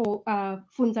WhatsApp for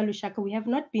Funza Lushaka. We have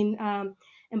not been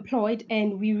employed,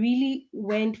 and we really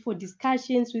went for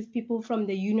discussions with people from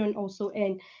the union also,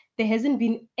 and there hasn't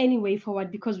been any way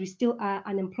forward because we still are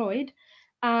unemployed.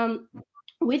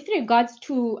 With regards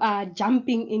to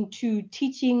jumping into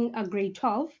teaching grade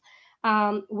 12,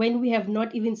 when we have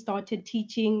not even started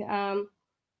teaching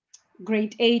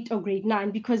grade 8 or grade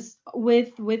 9, because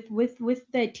with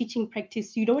the teaching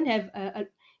practice, you don't have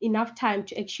enough time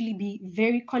to actually be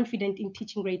very confident in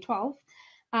teaching grade 12.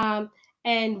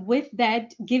 And with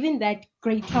that, given that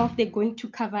grade 12, they're going to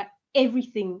cover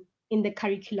everything in the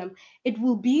curriculum, it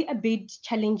will be a bit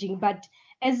challenging. But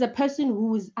as a person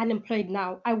who is unemployed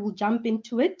now, I will jump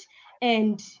into it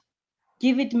and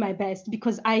give it my best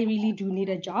because I really do need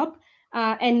a job.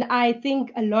 And I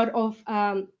think a lot of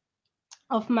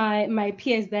my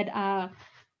peers that are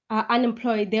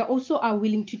unemployed, they also are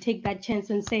willing to take that chance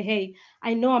and say, hey,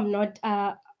 I know I'm not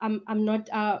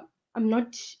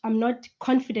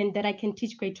confident that I can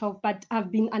teach grade 12, but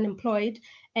I've been unemployed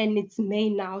and it's May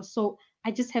now, so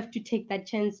I just have to take that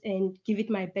chance and give it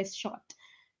my best shot.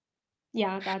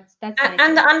 Yeah, that's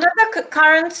and under the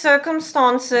current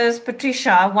circumstances,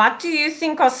 Patricia, what do you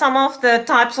think are some of the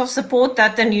types of support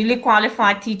that the newly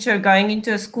qualified teacher going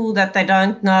into a school that they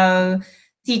don't know,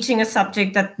 teaching a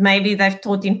subject that maybe they've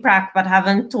taught in prac but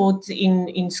haven't taught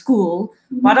in school,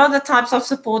 what are the types of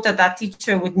support that that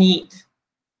teacher would need?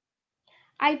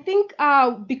 I think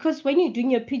because when you're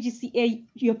doing your PGCE,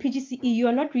 you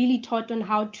are not really taught on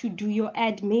how to do your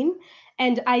admin,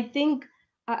 and I think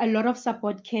a lot of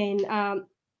support can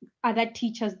other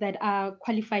teachers that are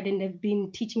qualified and have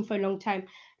been teaching for a long time,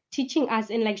 teaching us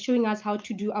and like showing us how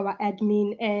to do our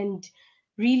admin and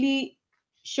really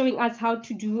showing us how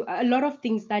to do a lot of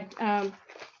things that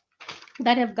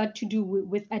that have got to do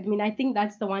with admin. I think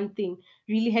that's the one thing,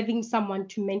 really having someone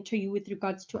to mentor you with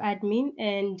regards to admin.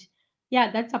 And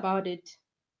yeah, that's about it.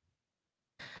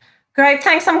 Great,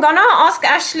 thanks. I'm gonna ask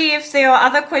Ashley if there are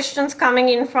other questions coming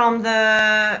in from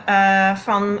the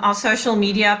from our social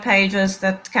media pages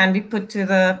that can be put to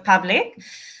the public.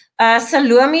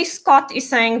 Salome Scott is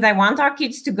saying they want our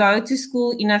kids to go to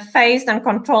school in a phased and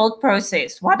controlled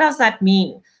process. What does that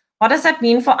mean? What does that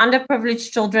mean for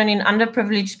underprivileged children in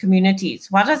underprivileged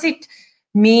communities? What does it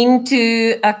mean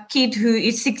to a kid who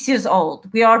is 6 years old?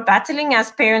 We are battling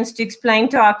as parents to explain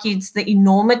to our kids the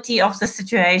enormity of the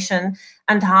situation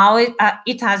and how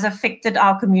it has affected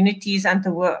our communities and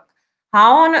the work.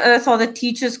 How on earth are the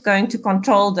teachers going to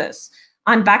control this?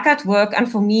 I'm back at work,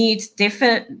 and for me, it's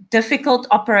difficult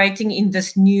operating in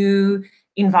this new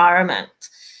environment.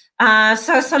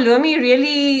 So Salome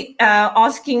really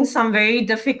asking some very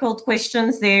difficult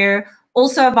questions there,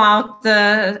 also about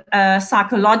the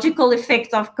psychological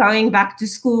effect of going back to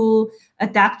school,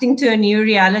 adapting to a new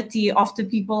reality after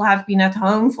people have been at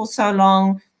home for so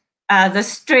long, the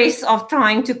stress of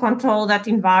trying to control that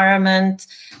environment,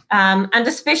 and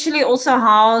especially also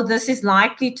how this is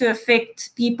likely to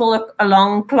affect people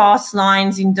along class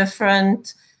lines in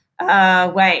different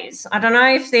ways. I don't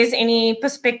know if there's any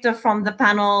perspective from the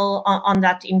panel on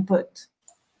that input.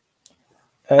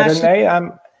 Renee,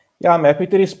 I'm happy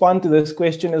to respond to this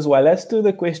question as well as to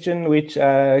the question which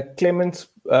Clement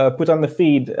put on the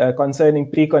feed concerning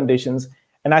preconditions.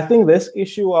 And I think this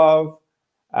issue of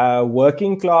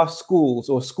working class schools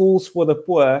or schools for the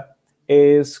poor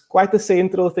is quite a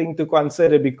central thing to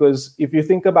consider, because if you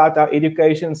think about our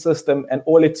education system and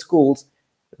all its schools,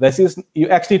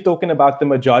 you're actually talking about the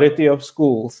majority of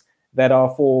schools that are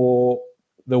for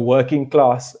the working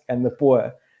class and the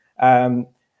poor.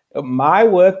 My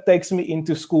work takes me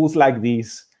into schools like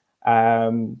these,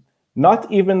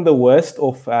 not even the worst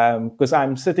of, because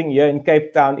I'm sitting here in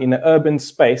Cape Town in an urban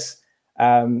space,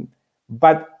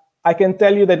 but I can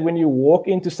tell you that when you walk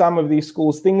into some of these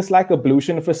schools, things like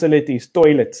ablution facilities,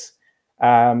 toilets.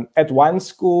 At one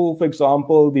school, for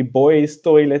example, the boys'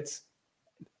 toilets,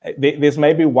 there's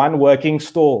maybe one working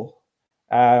stall.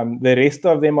 The rest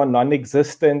of them are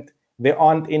non-existent. There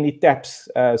aren't any taps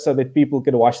so that people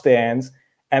can wash their hands.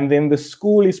 And then the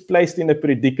school is placed in a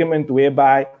predicament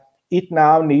whereby it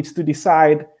now needs to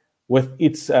decide with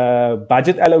its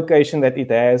budget allocation that it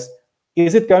has,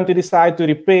 is it going to decide to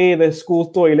repair the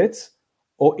school toilets,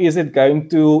 or is it going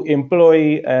to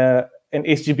employ an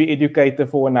SGB educator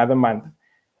for another month?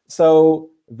 So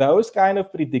those kind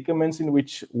of predicaments in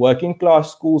which working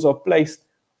class schools are placed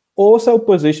also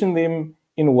position them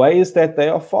in ways that they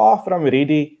are far from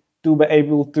ready to be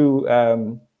able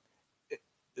to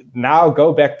now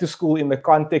go back to school in the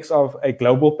context of a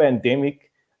global pandemic.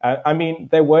 I mean,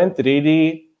 they weren't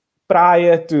ready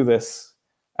prior to this.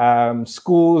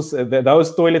 Schools,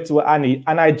 those toilets were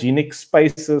unhygienic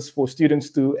spaces for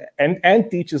students to, and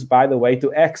teachers, by the way,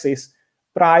 to access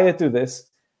prior to this.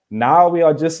 Now we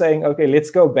are just saying, okay,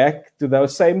 let's go back to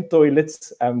those same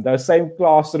toilets, those same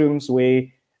classrooms where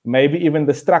maybe even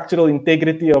the structural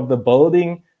integrity of the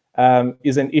building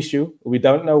is an issue. We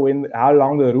don't know how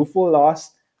long the roof will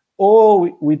last,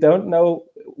 or we don't know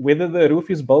whether the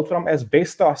roof is built from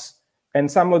asbestos. And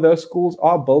some of those schools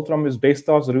are built from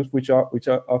asbestos roofs, which are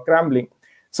crumbling.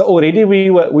 So already we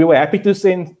were happy to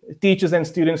send teachers and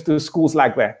students to schools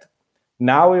like that.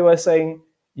 Now we were saying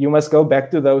you must go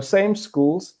back to those same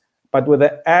schools, but with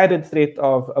the added threat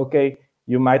of, okay,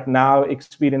 you might now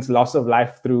experience loss of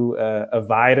life through a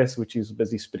virus which is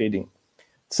busy spreading.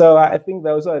 So I think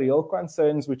those are real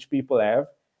concerns which people have.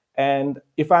 And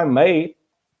if I may,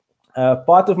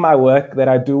 part of my work that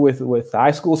I do with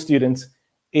high school students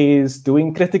is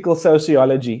doing critical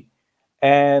sociology.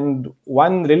 And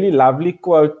one really lovely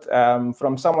quote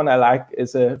from someone I like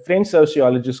is a French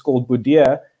sociologist called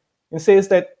Bourdieu, and says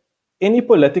that any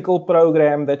political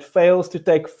program that fails to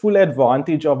take full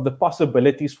advantage of the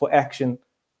possibilities for action,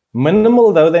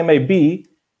 minimal though they may be,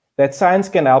 that science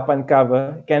can help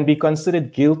uncover, can be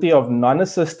considered guilty of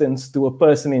non-assistance to a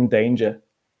person in danger.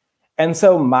 And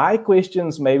so my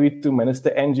questions maybe to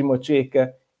Minister Angie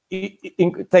Motshekga,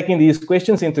 taking these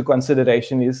questions into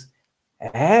consideration, is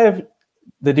have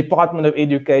the Department of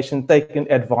Education taken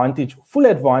full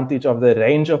advantage of the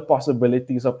range of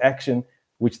possibilities of action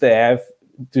which they have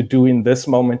to do in this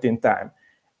moment in time?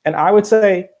 And I would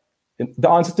say the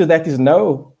answer to that is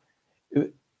no.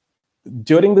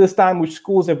 During this time which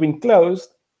schools have been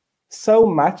closed, so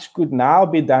much could now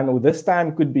be done, or this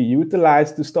time could be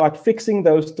utilized to start fixing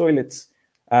those toilets,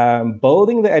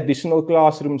 building the additional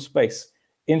classroom space,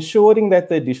 ensuring that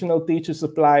the additional teacher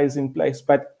supply is in place.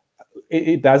 But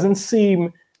it doesn't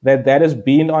seem that that has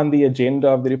been on the agenda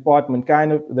of the department.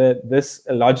 Kind of this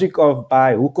logic of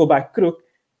by hook or by crook,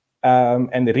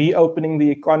 and reopening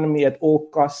the economy at all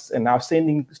costs, and now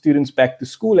sending students back to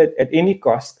school at any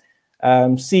cost,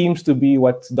 seems to be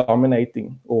what's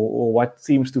dominating, or what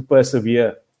seems to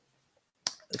persevere.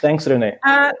 Thanks, Renee.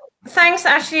 Thanks,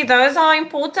 Ashley. Those are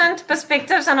important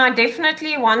perspectives, and I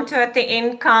definitely want to, at the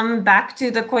end, come back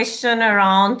to the question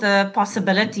around the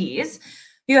possibilities.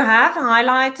 You have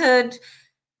highlighted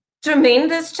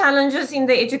tremendous challenges in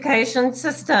the education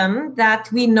system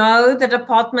that we know the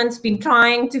department's been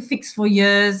trying to fix for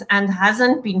years and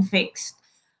hasn't been fixed.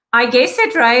 I guess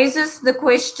it raises the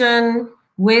question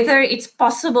whether it's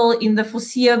possible in the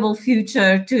foreseeable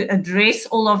future to address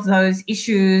all of those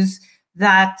issues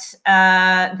that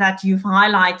you've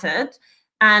highlighted.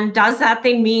 And does that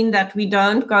then mean that we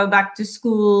don't go back to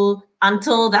school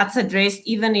until that's addressed,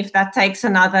 even if that takes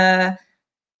another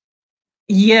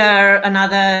year,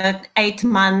 another 8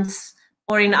 months,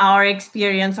 or in our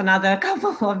experience, another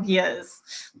couple of years?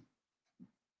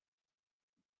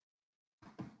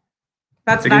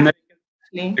 That's back.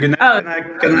 Can I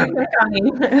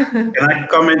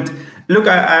comment? Look,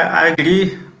 I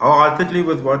agree wholeheartedly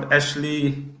with what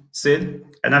Ashley said,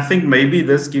 and I think maybe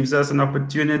this gives us an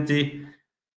opportunity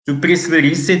to press the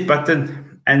reset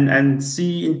button and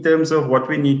see in terms of what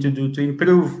we need to do to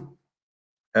improve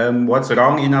what's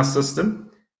wrong in our system.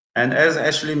 And as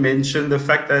Ashley mentioned, the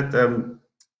fact that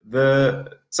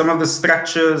some of the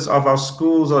structures of our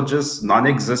schools are just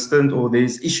non-existent, or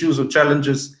there's issues or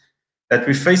challenges that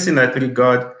we face in that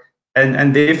regard.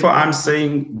 And therefore, I'm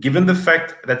saying, given the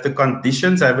fact that the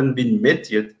conditions haven't been met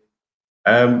yet,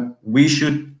 we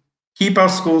should keep our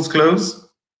schools closed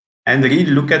and really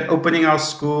look at opening our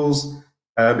schools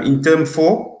in term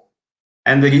 4.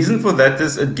 And the reason for that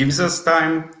is it gives us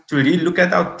time to really look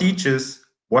at our teachers,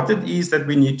 what it is that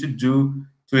we need to do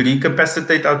to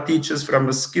recapacitate our teachers from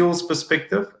a skills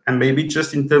perspective, and maybe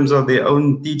just in terms of their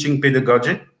own teaching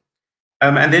pedagogy.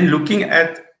 And then looking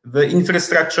at the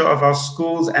infrastructure of our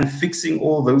schools and fixing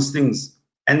all those things.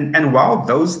 And while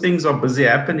those things are busy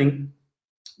happening,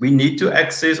 we need to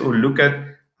access or look at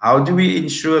how do we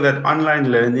ensure that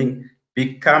online learning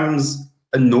becomes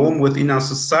a norm within our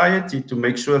society, to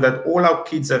make sure that all our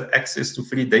kids have access to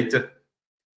free data.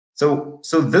 So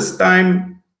this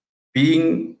time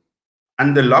being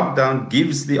under lockdown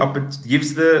gives the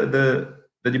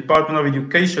Department of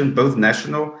Education, both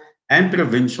national and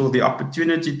provincial, the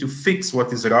opportunity to fix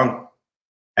what is wrong.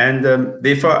 And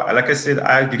therefore, like I said,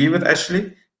 I agree with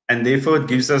Ashley, and therefore it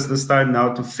gives us this time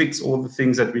now to fix all the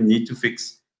things that we need to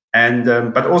fix. And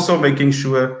but also making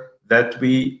sure that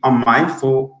we are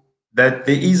mindful that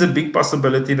there is a big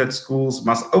possibility that schools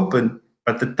must open,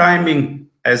 but the timing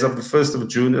as of the 1st of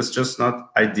June is just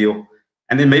not ideal.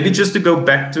 And then maybe just to go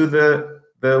back to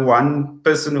the one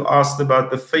person who asked about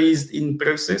the phased-in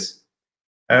process.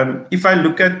 If I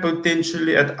look at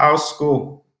potentially at our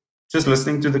school, just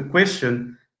listening to the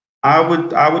question, I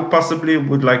would possibly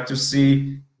would like to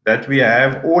see that we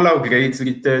have all our grades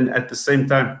return at the same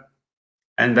time.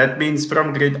 And that means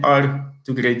from grade R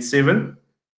to grade 7.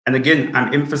 And again,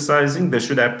 I'm emphasizing this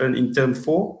should happen in term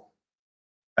 4.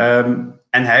 And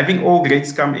having all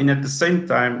grades come in at the same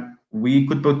time, we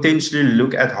could potentially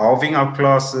look at halving our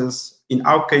classes. In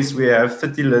our case, we have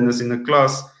 30 learners in a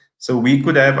class. So we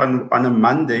could have on a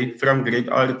Monday from grade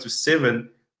R to 7,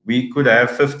 we could have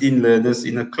 15 learners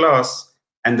in a class,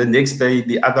 and the next day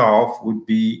the other half would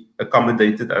be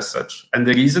accommodated as such. And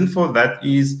the reason for that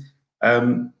is,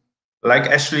 like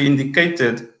Ashley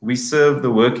indicated, we serve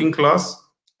the working class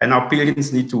and our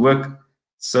parents need to work.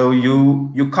 So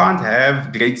you can't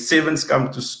have grade 7s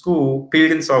come to school,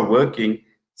 parents are working.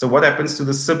 So what happens to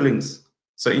the siblings?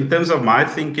 So in terms of my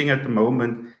thinking at the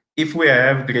moment, if we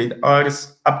have grade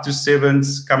R's up to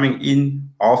 7s coming in,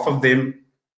 half of them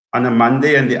on a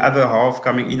Monday and the other half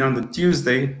coming in on the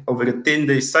Tuesday, over a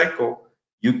 10-day cycle,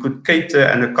 you could cater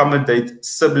and accommodate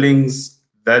siblings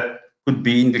that could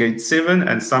be in grade 7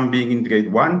 and some being in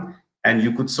grade 1, and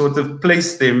you could sort of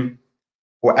place them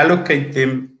or allocate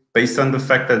them based on the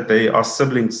fact that they are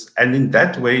siblings. And in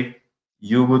that way,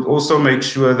 you would also make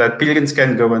sure that parents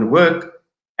can go and work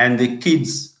and the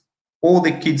kids, all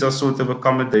the kids are sort of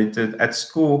accommodated at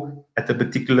school at a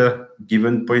particular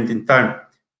given point in time.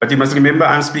 But you must remember,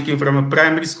 I'm speaking from a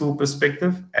primary school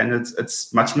perspective, and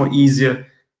it's much more easier.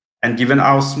 And given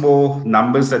our small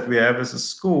numbers that we have as a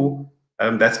school,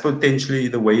 that's potentially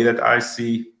the way that I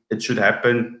see it should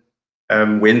happen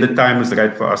when the time is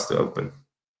right for us to open.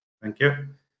 Thank you.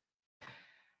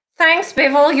 Thanks,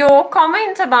 Bevel. Your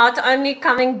comment about only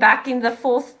coming back in the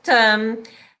 4th term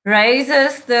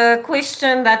raises the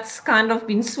question that's kind of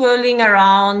been swirling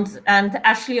around, and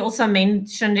Ashley also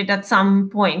mentioned it at some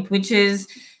point, which is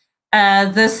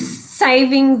this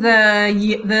saving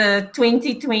the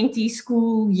 2020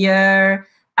 school year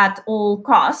at all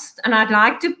cost. And I'd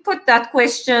like to put that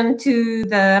question to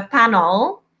the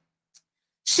panel.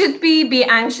 Should we be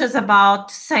anxious about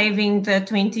saving the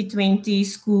 2020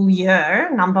 school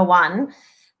year, number one?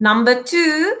 Number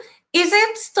two, is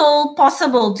it still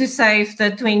possible to save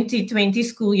the 2020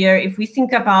 school year if we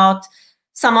think about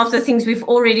some of the things we've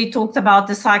already talked about,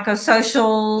 the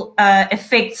psychosocial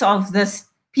effects of this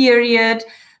period,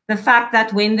 the fact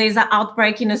that when there's an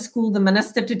outbreak in a school, the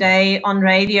minister today on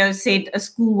radio said a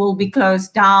school will be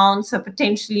closed down, so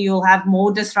potentially you'll have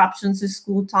more disruptions to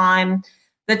school time,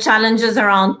 the challenges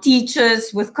around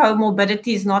teachers with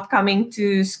comorbidities not coming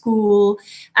to school.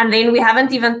 And then we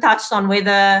haven't even touched on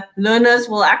whether learners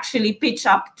will actually pitch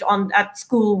up at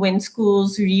school when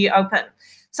schools reopen.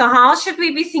 So how should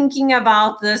we be thinking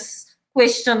about this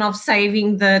question of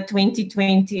saving the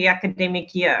 2020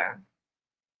 academic year?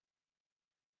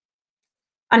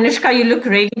 Anushka, you look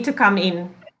ready to come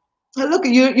in. Look,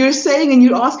 you're saying and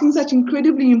you're asking such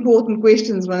incredibly important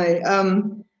questions, Renee.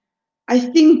 I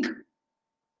think,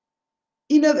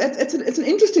 it's an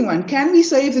interesting one. Can we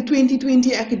save the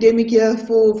 2020 academic year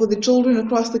for the children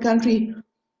across the country?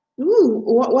 Ooh,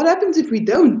 what happens if we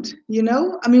don't?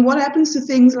 I mean, what happens to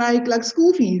things like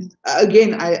school fees?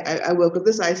 Again, I work with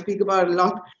this, I speak about it a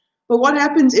lot. But what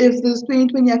happens if this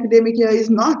 2020 academic year is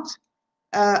not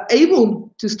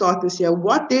able to start this year?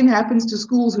 What then happens to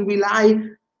schools who rely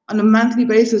on a monthly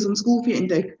basis on school fee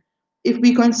intake? If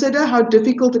we consider how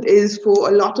difficult it is for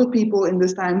a lot of people in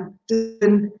this time,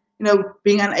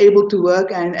 being unable to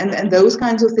work and those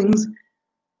kinds of things,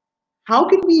 how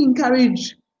can we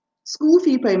encourage school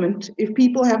fee payment if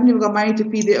people haven't even got money to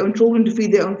feed their own children, to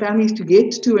feed their own families, to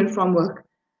get to and from work?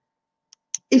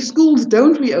 If schools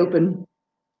don't reopen,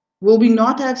 will we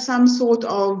not have some sort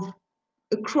of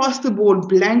across the board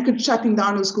blanket shutting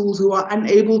down of schools who are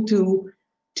unable to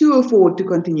afford to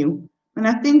continue? And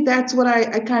I think that's what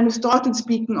I kind of started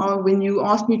speaking on when you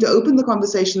asked me to open the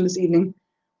conversation this evening.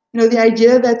 The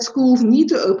idea that schools need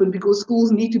to open because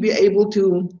schools need to be able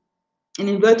to, in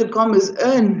inverted commas,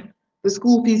 earn the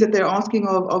school fees that they're asking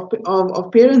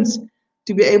of parents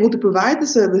to be able to provide the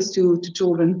service to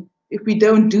children. If we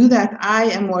don't do that, I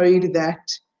am worried that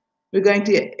we're going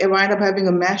to wind up having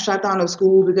a mass shutdown of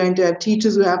schools. We're going to have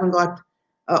teachers who haven't got,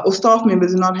 or staff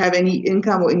members who not have any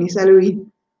income or any salary.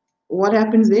 What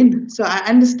happens then? So I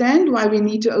understand why we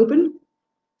need to open.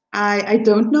 I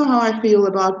don't know how I feel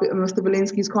about Mr.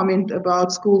 Walensky's comment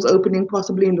about schools opening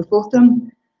possibly in the 4th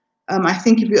term. I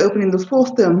think if we open in the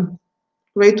 4th term,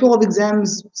 grade 12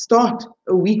 exams start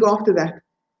a week after that.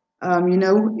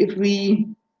 If we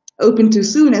open too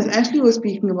soon, as Ashley was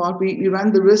speaking about, we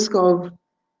run the risk of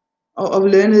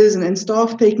learners and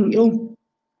staff taking ill.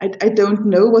 I don't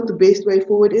know what the best way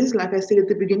forward is. Like I said at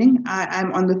the beginning,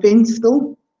 I'm on the fence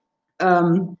still.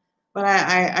 But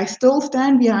I still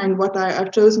stand behind what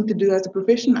I've chosen to do as a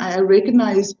profession. I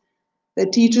recognize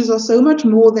that teachers are so much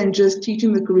more than just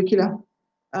teaching the curricula.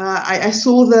 I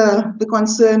saw the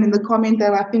concern in the comment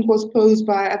that I think was posed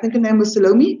by, I think her name was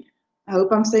Salome. I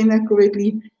hope I'm saying that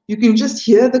correctly. You can just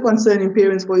hear the concern in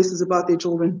parents' voices about their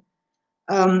children.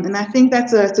 And I think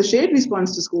that's a shared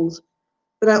response to schools.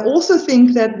 But I also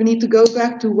think that we need to go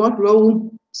back to what role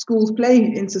schools play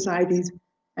in societies.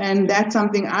 And that's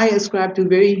something I ascribe to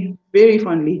very, very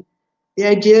fondly. The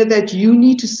idea that you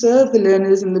need to serve the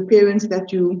learners and the parents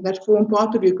that form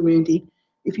part of your community.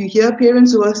 If you hear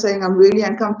parents who are saying, I'm really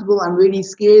uncomfortable, I'm really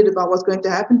scared about what's going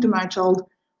to happen to my child,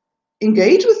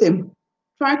 engage with them.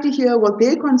 Try to hear what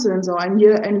their concerns are and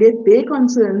let their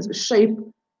concerns shape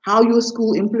how your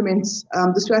school implements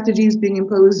the strategies being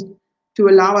imposed to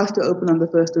allow us to open on the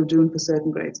 1st of June for certain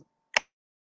grades.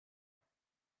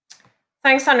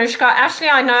 Thanks, Anushka. Ashley,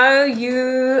 I know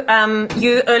you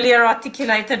earlier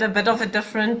articulated a bit of a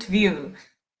different view.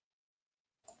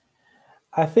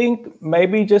 I think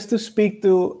maybe just to speak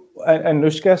to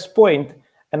Anushka's point,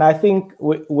 and I think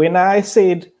when I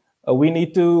said we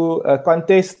need to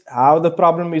contest how the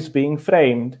problem is being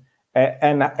framed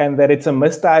and that it's a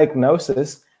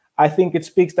misdiagnosis, I think it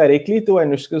speaks directly to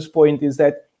Anushka's point, is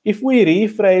that if we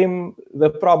reframe the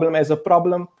problem as a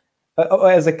problem,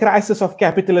 or as a crisis of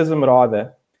capitalism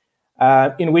rather,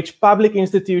 in which public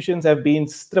institutions have been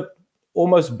stripped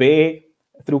almost bare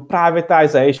through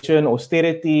privatization,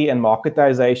 austerity, and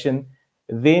marketization,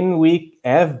 then we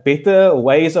have better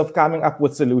ways of coming up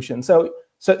with solutions. So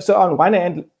on one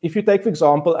hand, if you take, for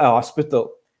example, a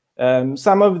hospital,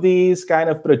 some of these kind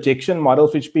of projection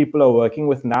models which people are working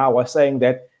with now are saying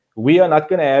that we are not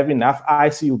going to have enough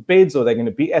ICU beds, or they're going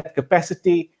to be at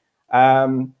capacity.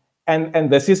 And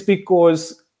this is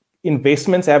because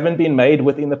investments haven't been made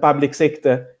within the public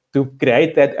sector to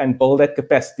create that and build that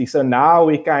capacity. So now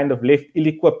we're kind of left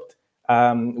ill-equipped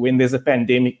when there's a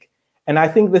pandemic. And I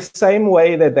think the same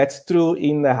way that that's true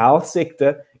in the health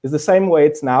sector is the same way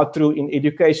it's now true in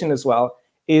education as well,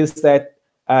 is that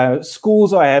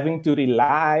schools are having to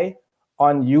rely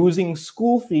on using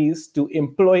school fees to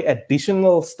employ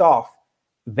additional staff.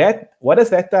 What does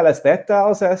that tell us? That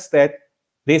tells us that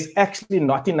there's actually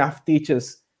not enough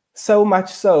teachers, so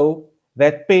much so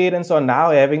that parents are now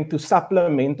having to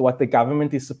supplement what the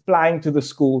government is supplying to the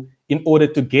school in order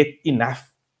to get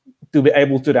enough to be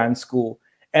able to run school.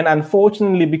 And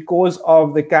unfortunately, because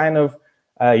of the kind of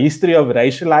history of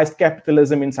racialized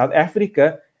capitalism in South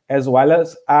Africa, as well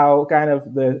as our kind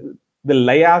of the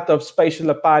layout of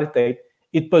spatial apartheid,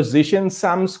 it positions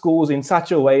some schools in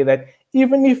such a way that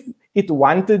even if it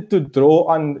wanted to draw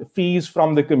on fees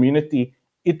from the community,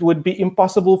 it would be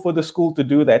impossible for the school to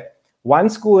do that. One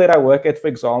school that I work at, for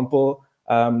example,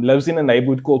 lives in a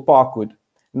neighborhood called Parkwood.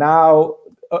 Now,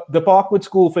 the Parkwood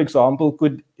school, for example,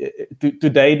 could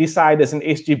today decide as an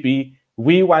SGB,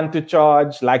 we want to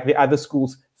charge, like the other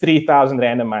schools, 3,000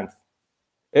 Rand a month.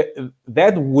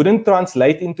 That wouldn't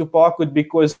translate into Parkwood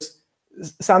because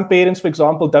some parents, for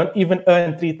example, don't even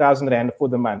earn 3,000 Rand for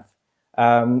the month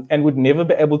and would never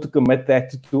be able to commit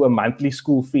that to a monthly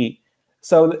school fee.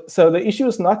 So the issue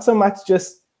is not so much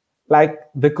just like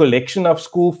the collection of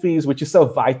school fees, which is so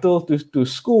vital to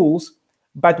schools,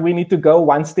 but we need to go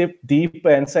one step deeper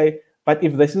and say, but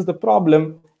if this is the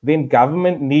problem, then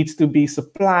government needs to be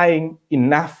supplying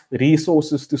enough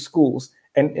resources to schools.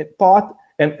 And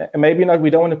maybe not, we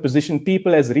don't want to position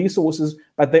people as resources,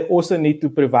 but they also need to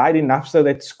provide enough so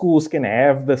that schools can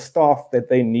have the staff that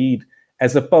they need,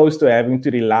 as opposed to having to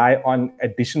rely on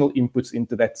additional inputs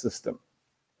into that system.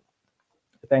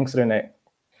 Thanks, Renee.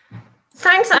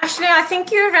 Thanks, Ashley. I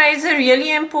think you raise a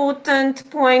really important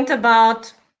point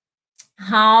about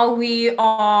how we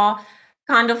are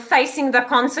kind of facing the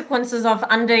consequences of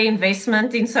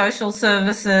underinvestment in social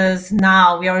services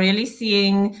now. We are really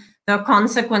seeing the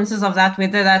consequences of that,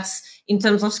 whether that's in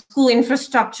terms of school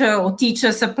infrastructure or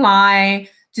teacher supply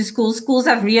to schools. Schools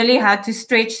have really had to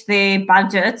stretch their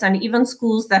budgets, and even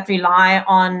schools that rely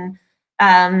on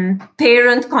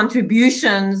parent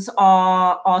contributions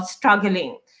are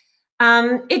struggling.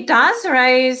 It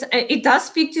does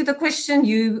speak to the question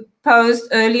you posed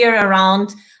earlier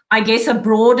around, I guess, a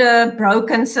broader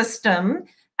broken system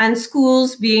and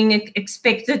schools being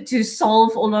expected to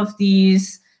solve all of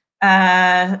these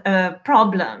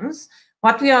problems.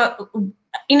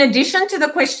 In addition to the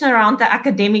question around the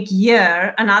academic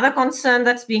year, another concern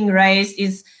that's being raised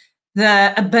is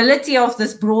the ability of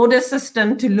this broader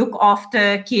system to look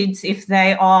after kids if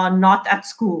they are not at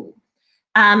school.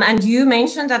 And you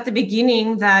mentioned at the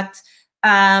beginning that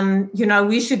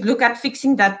we should look at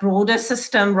fixing that broader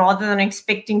system rather than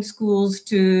expecting schools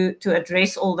to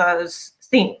address all those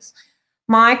things.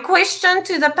 My question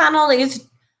to the panel is,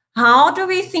 how do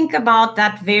we think about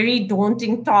that very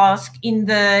daunting task in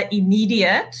the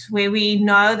immediate, where we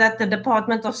know that the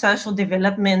Department of Social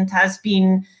Development has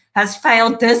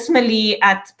failed dismally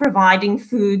at providing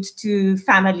food to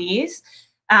families,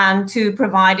 to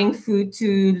providing food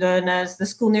to learners. The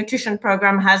school nutrition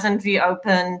program hasn't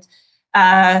reopened.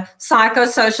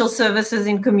 Psychosocial services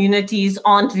in communities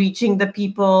aren't reaching the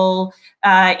people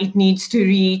it needs to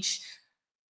reach.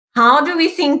 How do we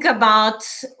think about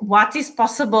what is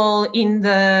possible in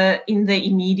the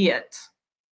immediate?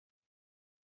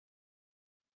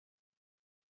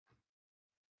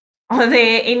 Are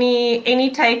there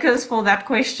any takers for that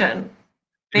question?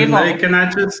 Can I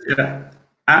just,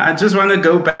 I just want to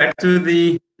go back to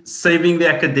the saving the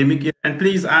academic year. And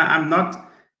please, I'm not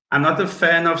a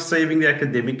fan of saving the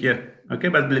academic year. Okay,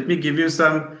 but let me give you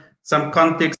some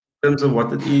context in terms of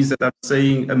what it is that I'm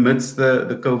saying amidst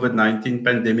the COVID-19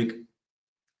 pandemic.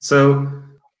 So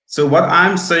what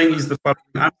I'm saying is the following.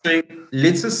 I'm saying,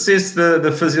 let's assess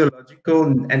the physiological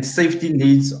and safety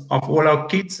needs of all our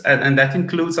kids, and that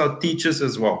includes our teachers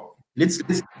as well. Let's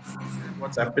understand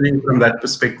what's happening from that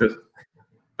perspective.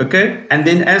 Okay, and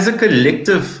then as a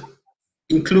collective,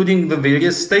 including the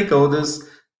various stakeholders,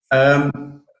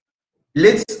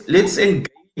 let's engage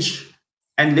each,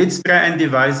 and let's try and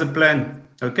devise a plan.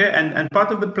 Okay, and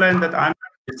part of the plan that I'm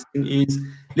suggesting is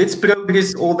let's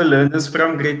progress all the learners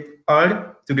from grade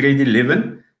R to grade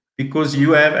 11, because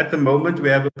you have at the moment we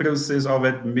have a process of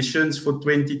admissions for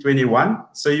 2021.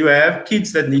 So you have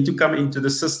kids that need to come into the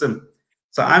system.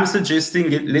 So I'm suggesting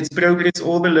let's progress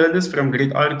all the learners from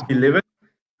grade R to 11,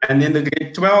 and in the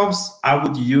grade 12s, I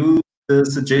would use the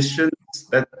suggestions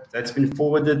that's been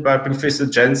forwarded by Professor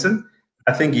Jansen.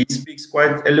 I think he speaks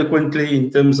quite eloquently in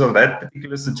terms of that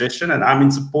particular suggestion, and I'm in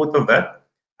support of that.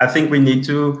 I think we need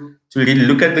to really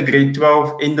look at the grade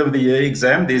 12 end of the year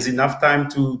exam. There's enough time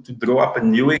to draw up a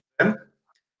new exam.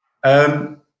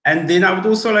 And then I would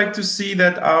also like to see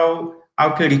that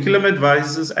our curriculum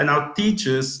advisors and our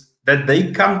teachers, that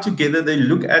they come together, they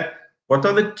look at what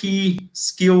are the key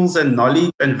skills and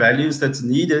knowledge and values that's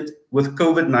needed with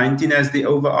COVID-19 as the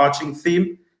overarching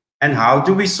theme, and how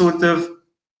do we sort of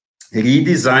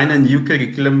redesign a new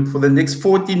curriculum for the next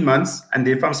 14 months, and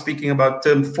if I'm speaking about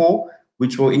term 4,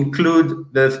 which will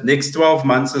include the next 12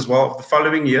 months as well of the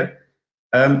following year,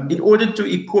 in order to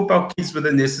equip our kids with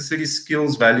the necessary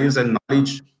skills, values, and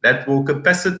knowledge that will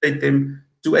capacitate them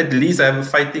to at least have a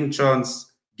fighting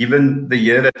chance given the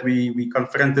year that we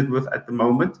confronted with at the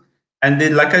moment. And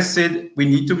then, like I said, we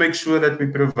need to make sure that we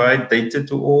provide data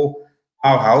to all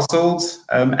our households,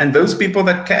 and those people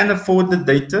that can afford the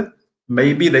data,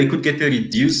 maybe they could get a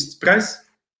reduced price.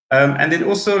 And then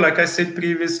also, like I said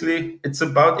previously, it's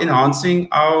about enhancing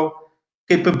our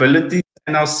capabilities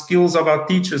and our skills of our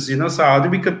teachers, so how do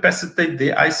we capacitate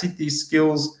their ICT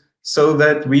skills so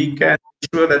that we can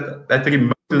ensure that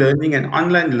remote learning and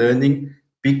online learning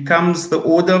becomes the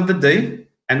order of the day,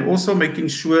 and also making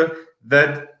sure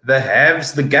that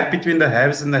the gap between the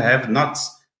haves and the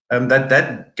have-nots,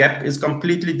 that gap is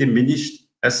completely diminished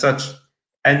as such.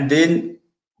 And then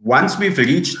once we've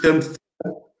reached term 4,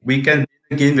 we can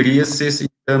again reassess in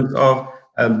terms of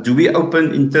do we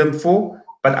open in term 4?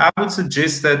 But I would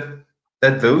suggest that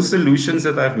those solutions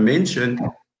that I've mentioned,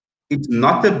 it's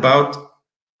not about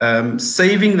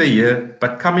saving the year,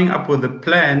 but coming up with a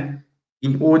plan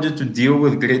in order to deal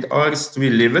with grade R's to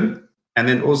 11, and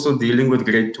then also dealing with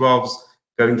grade 12s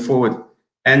going forward.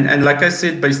 And like I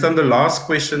said, based on the last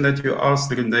question that you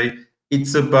asked, Renee,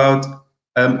 it's about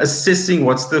assessing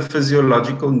what's the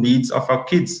physiological needs of our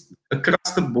kids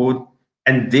across the board,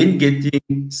 and then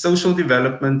getting social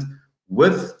development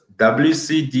with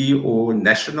WCD or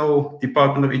National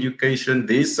Department of Education,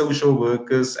 their social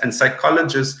workers and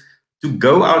psychologists to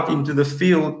go out into the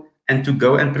field and to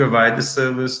go and provide the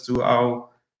service to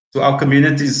our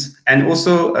communities, and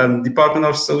also Department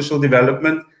of Social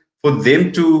Development, for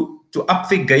them to up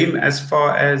the game as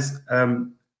far as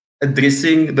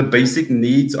addressing the basic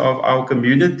needs of our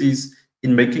communities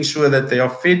in making sure that they are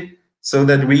fed, so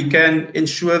that we can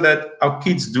ensure that our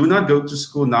kids do not go to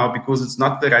school now because it's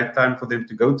not the right time for them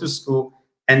to go to school,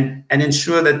 and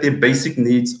ensure that their basic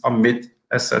needs are met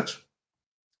as such.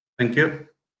 Thank you.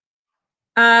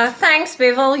 Thanks,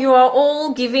 Bevel. You are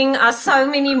all giving us so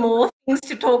many more things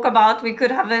to talk about. We could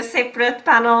have a separate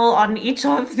panel on each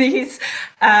of these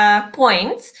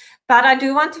points. But I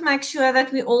do want to make sure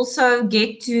that we also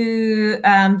get to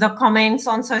the comments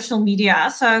on social media.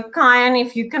 So, Kyan,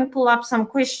 if you can pull up some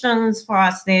questions for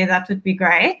us there, that would be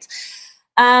great.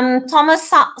 Thomas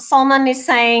Salman is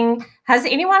saying, has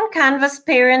anyone canvassed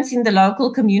parents in the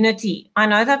local community? I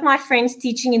know that my friends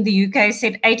teaching in the UK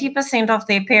said 80% of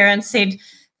their parents said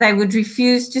they would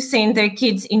refuse to send their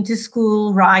kids into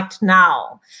school right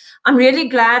now. I'm really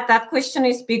glad that question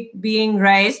is being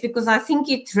raised, because I think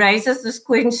it raises this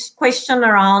question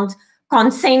around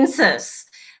consensus.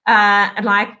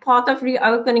 Like part of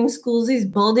reopening schools is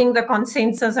building the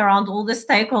consensus around all the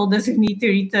stakeholders who need to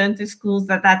return to schools,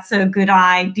 that's a good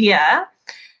idea.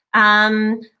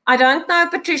 I don't know,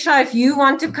 Patricia, if you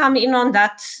want to come in on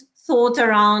that thought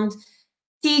around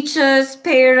teachers,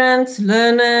 parents,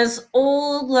 learners,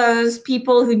 all those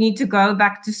people who need to go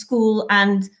back to school,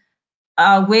 and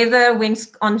whether when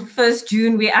on 1st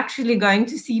June we're actually going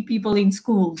to see people in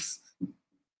schools.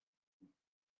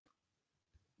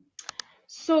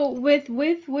 So with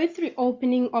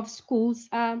reopening of schools,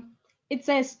 it's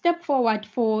a step forward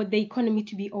for the economy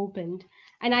to be opened,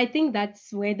 and I think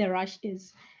that's where the rush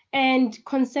is, and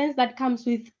concerns that comes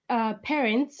with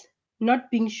parents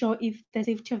not being sure if the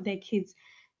safety of their kids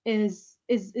is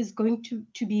going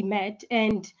to be met.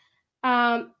 And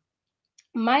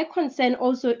my concern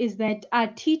also is that our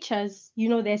teachers,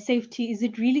 their safety, is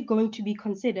it really going to be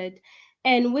considered?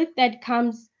 And with that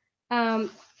comes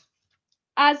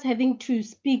us having to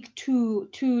speak to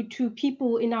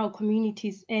people in our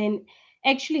communities, and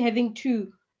actually having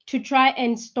to try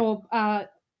and stop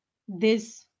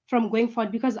this from going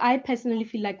forward, because I personally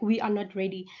feel like we are not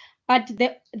ready. But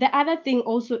the other thing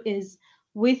also is,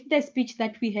 with the speech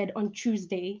that we had on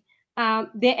Tuesday,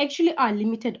 there actually are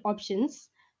limited options.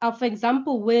 For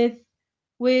example, with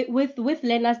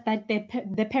learners that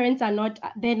the parents are not,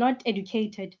 they're not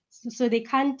educated, so they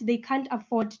can't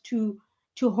afford to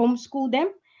homeschool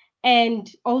them. And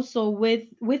also with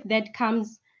that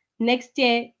comes, next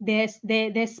year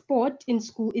their sport in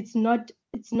school, it's not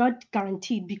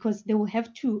guaranteed, because they will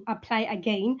have to apply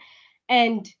again.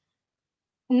 And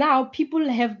now people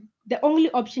have the only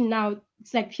option now,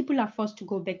 it's like people are forced to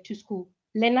go back to school,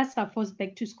 learners are forced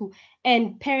back to school,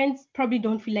 and parents probably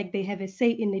don't feel like they have a say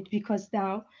in it, because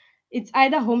now it's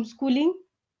either homeschooling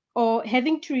or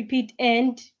having to repeat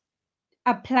and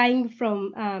applying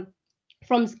from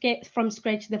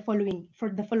scratch the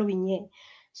following year.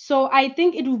 So I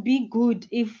think it would be good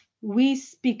if we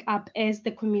speak up as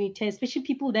the community, especially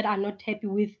people that are not happy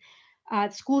with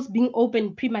schools being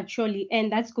open prematurely,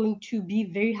 and that's going to be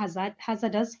very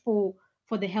hazardous for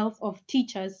the health of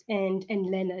teachers and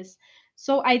learners.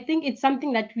 So I think it's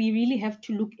something that we really have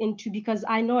to look into, because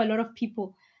I know a lot of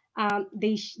people,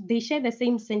 they share the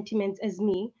same sentiments as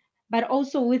me, but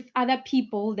also with other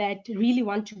people that really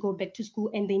want to go back to school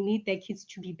and they need their kids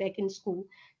to be back in school.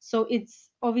 So it's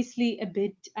obviously a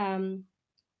bit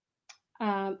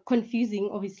confusing,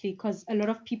 obviously, because a lot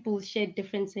of people share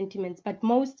different sentiments, but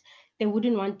most, they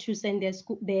wouldn't want to send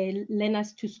their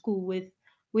learners to school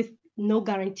with no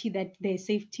guarantee that their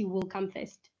safety will come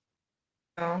first.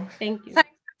 Thank you. Thanks,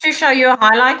 Patricia. You're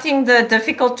highlighting the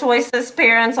difficult choices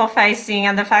parents are facing,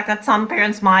 and the fact that some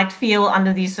parents might feel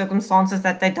under these circumstances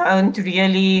that they don't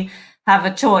really have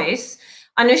a choice.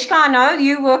 Anushka, I know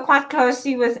you work quite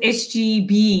closely with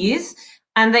SGBs,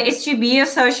 and the SGB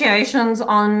associations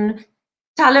on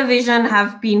television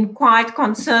have been quite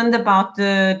concerned about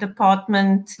the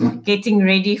department getting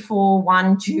ready for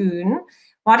 1 June.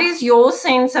 What is your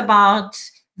sense about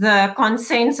the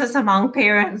consensus among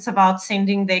parents about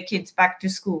sending their kids back to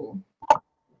school?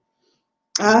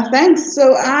 Thanks.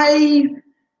 So I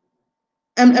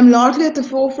am largely at the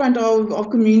forefront of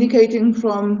communicating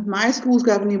from my school's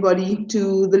governing body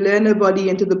to the learner body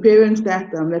and to the parents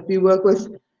that we work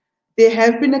with. There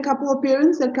have been a couple of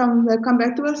parents that come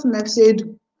back to us and have said,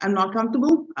 I'm not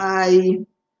comfortable.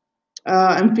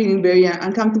 I'm feeling very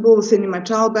uncomfortable with sending my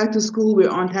child back to school. We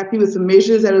aren't happy with the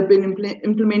measures that have been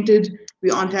implemented.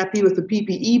 We aren't happy with the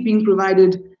PPE being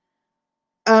provided.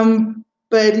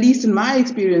 But at least in my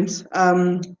experience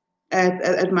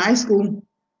at my school,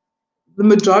 the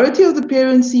majority of the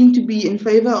parents seem to be in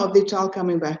favor of their child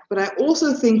coming back. But I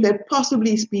also think that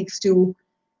possibly speaks to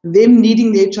them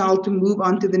needing their child to move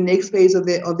on to the next phase of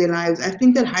their lives. I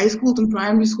think that high schools and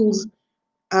primary schools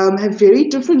have very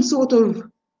different sort of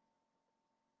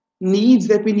needs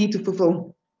that we need to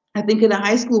fulfill. I think in a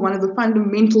high school, one of the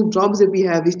fundamental jobs that we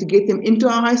have is to get them into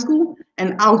our high school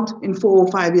and out in 4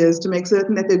 or 5 years to make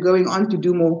certain that they're going on to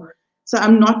do more. So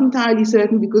I'm not entirely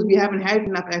certain, because we haven't had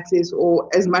enough access or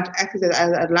as much access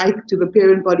as I'd like to the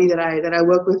parent body that I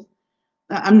work with.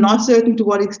 I'm not certain to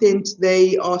what extent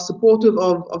they are supportive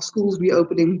of schools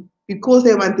reopening because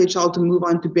they want their child to move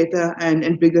on to better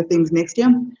and bigger things next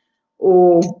year,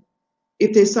 or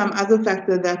if there's some other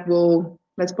factor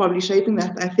that's probably shaping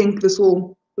that. I think this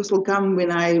will come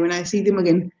when I see them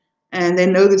again, and they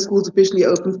know the school's officially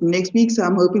open from next week. So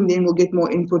I'm hoping then we'll get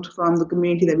more input from the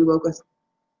community that we work with.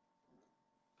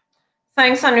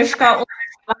 Thanks, Anushka.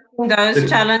 Those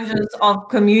challenges of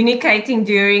communicating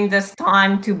during this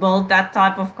time to build that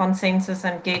type of consensus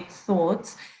and get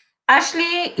thoughts.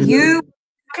 Ashley, you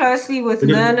closely with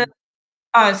learners.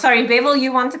 Oh, sorry, Bevel,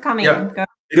 you want to come in? Go.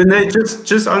 Renee,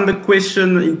 just on the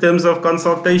question in terms of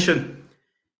consultation,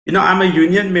 I'm a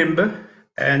union member,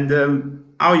 and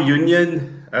our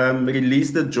union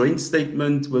released a joint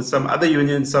statement with some other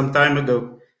unions some time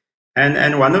ago,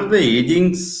 and one of the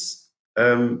headings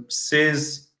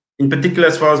says, in particular,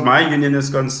 as far as my union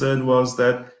is concerned, was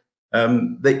that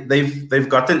they've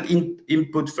gotten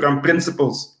input from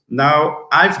principals. Now,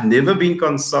 I've never been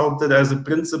consulted as a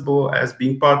principal as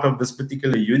being part of this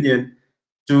particular union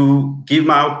to give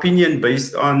my opinion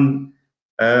based on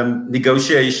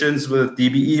negotiations with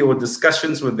DBE or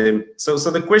discussions with them. So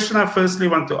the question I firstly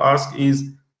want to ask is,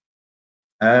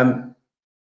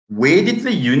 where did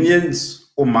the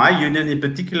unions, or my union in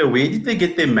particular, where did they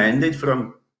get their mandate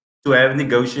from to have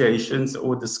negotiations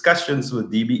or discussions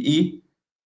with DBE?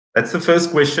 That's the first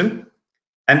question.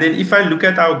 And then if I look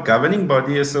at our governing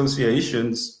body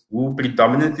associations, who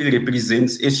predominantly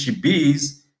represents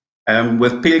SGBs,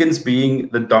 with parents being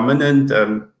the dominant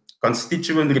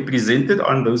constituent represented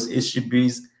on those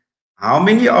SGBs, how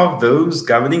many of those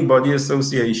governing body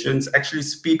associations actually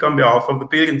speak on behalf of the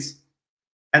parents?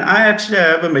 And I actually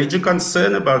have a major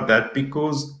concern about that,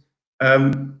 because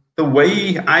the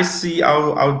way I see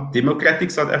our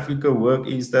democratic South Africa work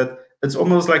is that it's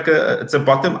almost like it's a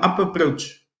bottom-up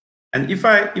approach. And if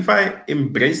I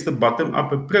embrace the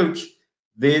bottom-up approach,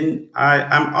 then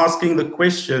I'm asking the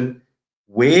question,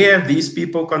 where have these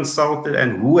people consulted,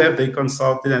 and who have they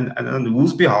consulted, and on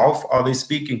whose behalf are they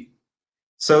speaking?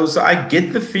 So I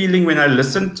get the feeling when I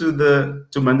listen to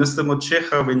Minister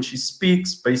Motshekga when she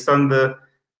speaks, based on the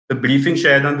briefing she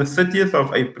had on the 30th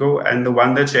of April and the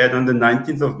one that she had on the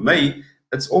 19th of May,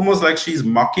 it's almost like she's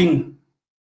mocking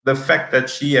the fact that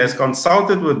she has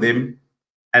consulted with them,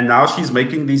 and now she's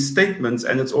making these statements,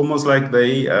 and it's almost like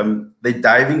they're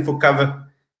diving for cover.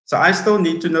 So I still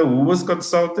need to know who was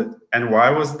consulted, and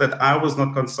why was that I was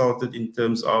not consulted in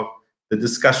terms of the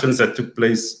discussions that took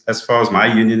place as far as my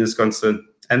union is concerned.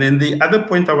 And then the other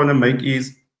point I want to make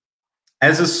is,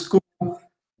 as a school,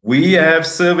 we have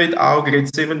surveyed our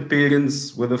grade 7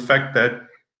 parents with the fact that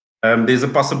there's a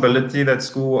possibility that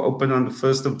school will open on the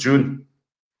 1st of June.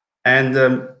 And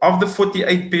of the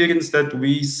 48 parents that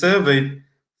we surveyed,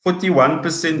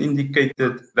 41%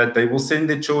 indicated that they will send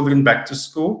their children back to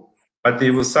school, but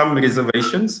there were some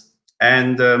reservations.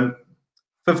 And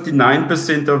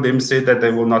 59% of them said that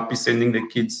they will not be sending their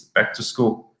kids back to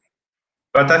school.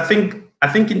 But I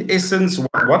think in essence,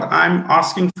 what I'm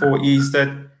asking for is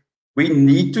that we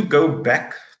need to go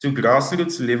back to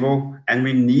grassroots level, and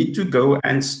we need to go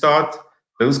and start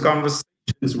those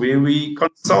conversations where we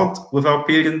consult with our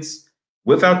parents,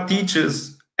 with our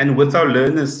teachers, and with our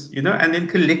learners, and then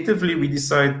collectively we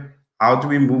decide how do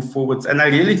we move forward. And I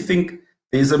really think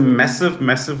there's a massive,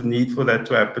 massive need for that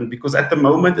to happen, because at the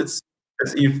moment it's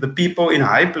as if the people in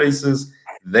high places,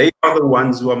 they are the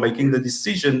ones who are making the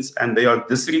decisions, and they are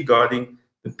disregarding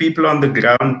the people on the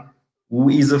ground who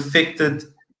is affected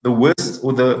the worst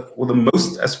or the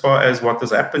most as far as what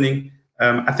is happening.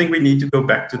 I think we need to go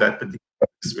back to that particular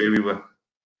place where we were.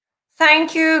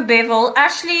 Thank you, Bevel.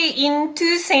 Ashley, in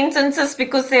 2 sentences,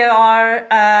 because there are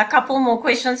a couple more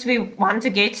questions we want to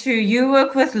get to. You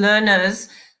work with learners.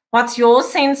 What's your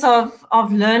sense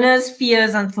of learners'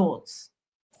 fears and thoughts?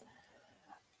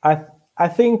 I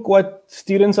think what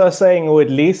students are saying, or at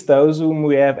least those whom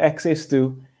we have access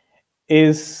to,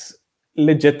 is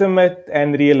legitimate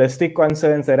and realistic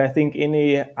concerns that I think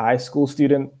any high school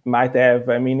student might have.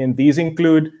 I mean, and these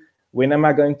include, when am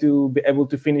I going to be able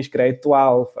to finish grade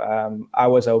 12? I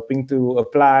was hoping to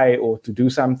apply or to do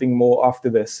something more after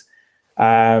this.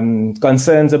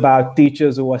 Concerns about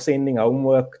teachers who are sending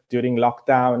homework during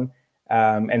lockdown,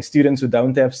 and students who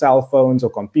don't have cell phones or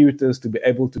computers to be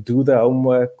able to do the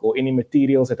homework, or any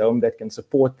materials at home that can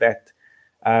support that.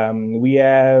 We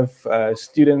have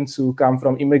students who come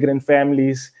from immigrant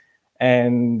families,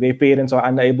 and their parents are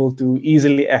unable to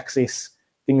easily access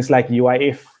things like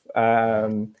UIF.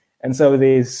 And so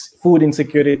there's food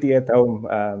insecurity at home,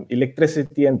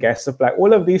 electricity and gas supply.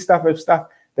 All of these stuff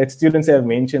that students have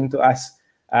mentioned to us.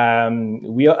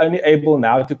 We are only able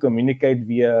now to communicate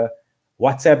via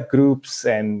WhatsApp groups,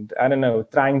 and I don't know,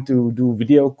 trying to do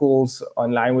video calls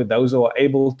online with those who are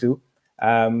able to.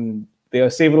 There are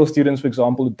several students, for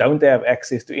example, who don't have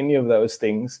access to any of those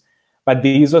things. But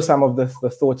these are some of the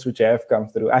thoughts which have come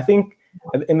through. I think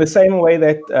in the same way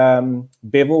that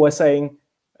Bevel was saying,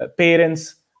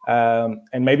 parents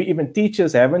and maybe even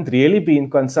teachers haven't really been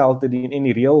consulted in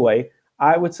any real way.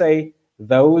 I would say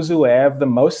those who have the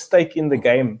most stake in the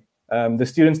game, the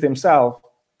students themselves,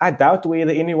 I doubt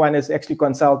whether anyone has actually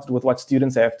consulted with what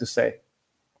students have to say.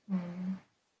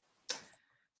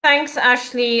 Thanks,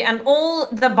 Ashley. And all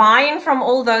the buy-in from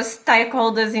all those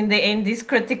stakeholders in the end is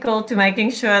critical to making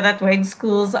sure that when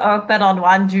schools open on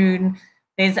 1 June,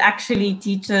 there's actually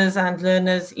teachers and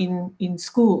learners in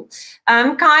school.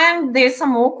 Kyan, there's some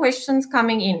more questions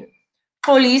coming in.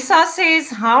 Polisa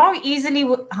says, how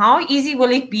easy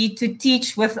will it be to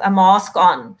teach with a mask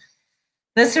on?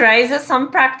 This raises some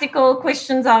practical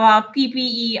questions about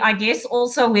PPE, I guess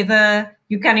also whether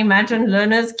you can imagine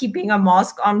learners keeping a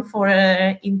mask on for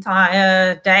an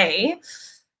entire day.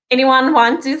 Anyone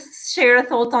want to share a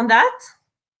thought on that?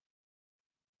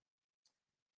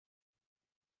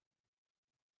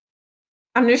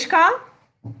 Anushka?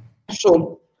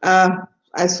 Sure.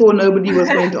 I saw nobody was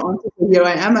going to answer, so here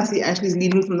I am. I see Ashley's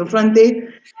leading from the front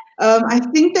there. I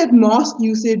think that mask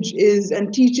usage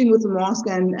and teaching with a mask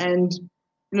and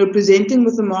presenting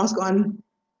with a mask on,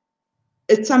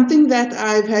 it's something that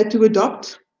I've had to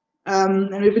adopt, and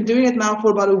we've been doing it now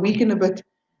for about a week and a bit.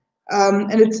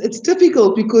 And it's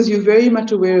difficult because you're very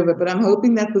much aware of it, but I'm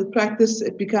hoping that with practice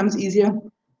it becomes easier.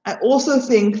 I also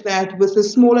think that with the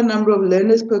smaller number of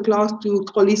learners per class, to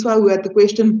Kholiswa, who had the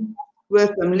question,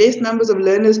 with less numbers of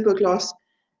learners per class,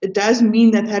 it does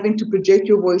mean that having to project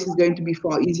your voice is going to be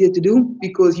far easier to do,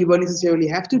 because you won't necessarily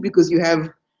have to, because you have,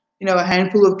 a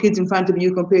handful of kids in front of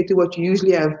you compared to what you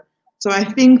usually have. So I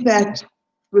think that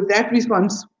with that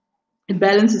response, it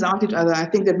balances out each other. I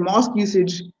think that mask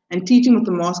usage and teaching with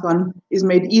the mask on is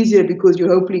made easier because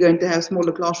you're hopefully going to have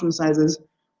smaller classroom sizes.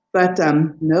 But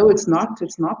no, it's not.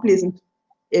 It's not pleasant.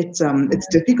 It's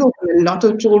difficult. A lot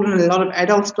of children and a lot of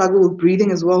adults struggle with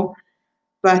breathing as well.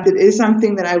 But it is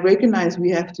something that I recognize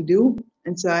we have to do.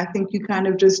 And so I think you kind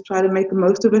of just try to make the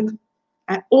most of it.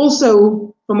 And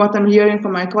also, from what I'm hearing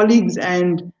from my colleagues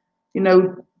and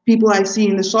people I see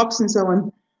in the shops and so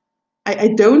on, I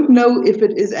don't know if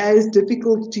it is as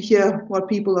difficult to hear what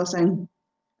people are saying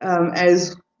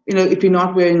as if you're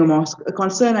not wearing a mask. A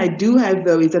concern I do have,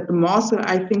 though, is that the masks that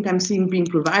I think I'm seeing being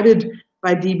provided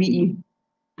by DBE,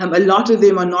 a lot of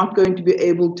them are not going to be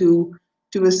able to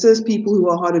assist people who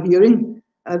are hard of hearing,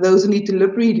 those who need to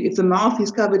lip read. If the mouth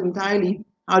is covered entirely,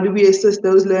 how do we assist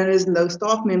those learners and those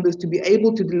staff members to be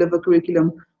able to deliver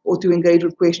curriculum or to engage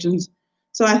with questions?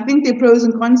 So I think there are pros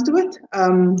and cons to it.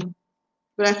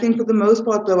 But I think for the most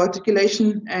part, though,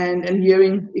 articulation and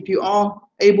hearing, if you are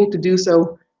able to do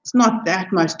so, it's not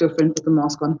that much different with the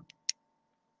mask on.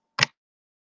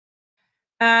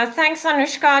 Thanks,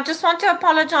 Anushka. I just want to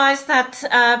apologize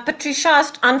that Patricia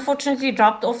has unfortunately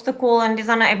dropped off the call and is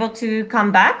unable to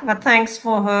come back, but thanks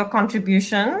for her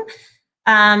contribution.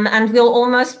 And we'll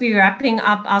almost be wrapping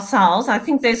up ourselves. I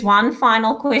think there's one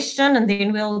final question, and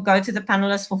then we'll go to the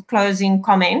panelists for closing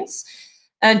comments.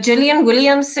 Gillian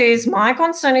Williams says, my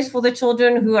concern is for the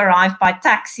children who arrive by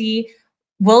taxi.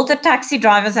 Will the taxi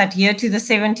drivers adhere to the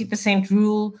 70%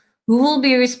 rule? Who will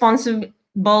be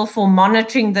responsible for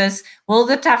monitoring this? Will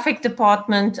the traffic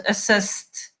department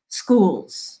assist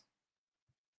schools?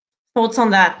 Thoughts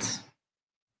on that?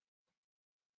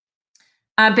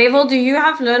 Bevel, do you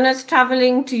have learners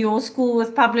traveling to your school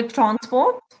with public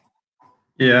transport?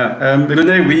 Yeah,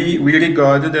 Renee, we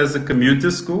regard it as a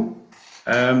commuter school.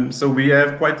 So we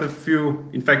have quite a few,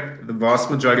 in fact, the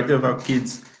vast majority of our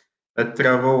kids that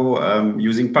travel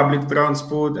using public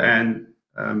transport and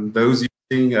those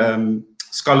using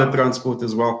scholar transport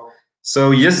as well. So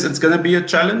yes, it's going to be a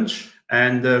challenge.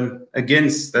 And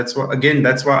again, that's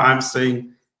why I'm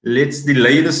saying let's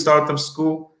delay the start of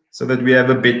school so that we have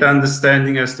a better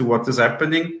understanding as to what is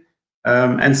happening.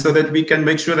 And so that we can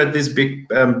make sure that there's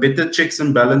better checks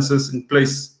and balances in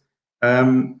place.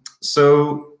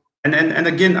 So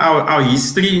again, our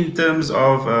history in terms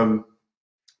of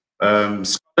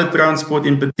scholar transport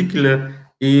in particular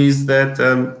is that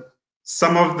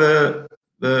some of the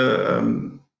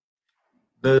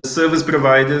service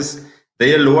providers,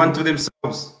 they are low unto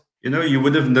themselves. You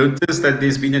would have noticed that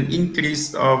there's been an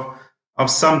increase of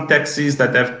some taxis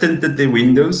that have tinted their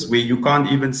windows where you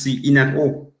can't even see in at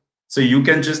all. So you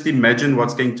can just imagine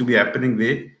what's going to be happening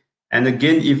there. And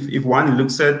again, if one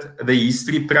looks at the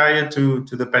history prior to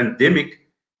the pandemic,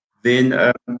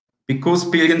 then because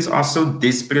parents are so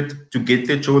desperate to get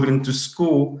their children to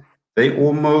school, they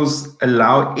almost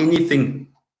allow anything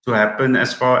to happen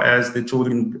as far as the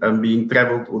children being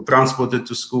traveled or transported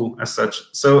to school as such.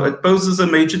 So it poses a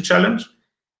major challenge.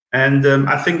 And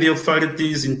I think the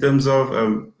authorities in terms of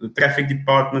the traffic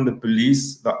department, the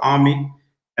police, the army,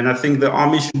 and I think the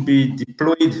army should be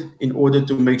deployed in order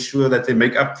to make sure that they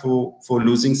make up for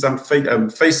losing some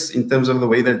face in terms of the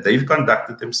way that they've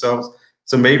conducted themselves.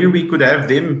 So maybe we could have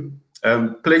them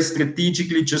placed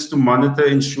strategically just to monitor,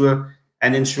 ensure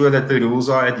that the rules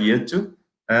are adhered to.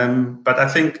 But I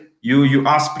think you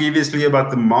asked previously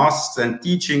about the masks and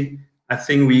teaching. I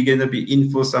think we're going to be in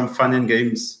for some fun and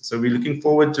games. So we're looking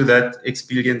forward to that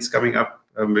experience coming up,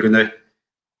 Renee.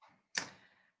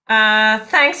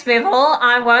 Thanks, Bevel.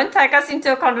 I won't take us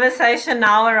into a conversation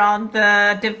now around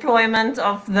the deployment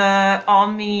of the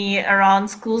army around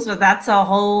schools, but that's a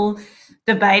whole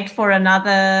debate for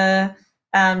another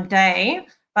day.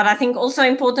 But I think also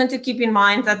important to keep in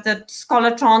mind that the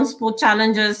scholar transport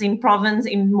challenges in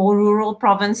more rural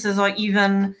provinces are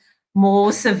even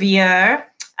more severe,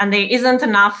 and there isn't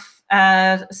enough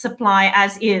supply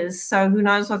as is. So who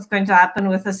knows what's going to happen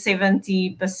with a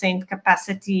 70%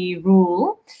 capacity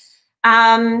rule.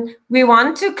 We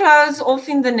want to close off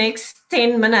in the next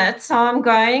 10 minutes. So I'm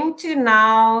going to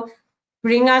now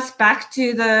bring us back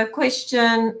to the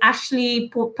question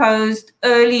Ashley posed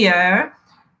earlier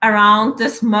around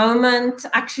this moment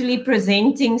actually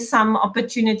presenting some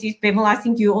opportunities. Bevel, I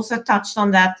think you also touched on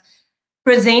that,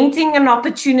 presenting an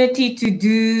opportunity to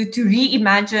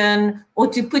reimagine or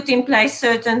to put in place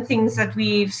certain things that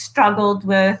we've struggled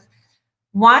with.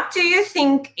 What do you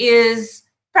think is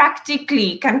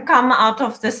practically can come out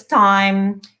of this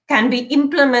time, can be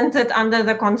implemented under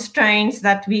the constraints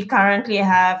that we currently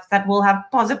have, that will have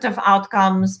positive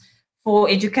outcomes for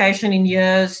education in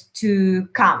years to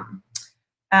come?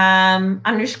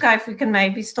 Anushka, if we can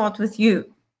maybe start with you.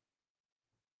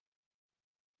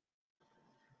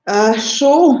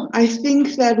 Sure. I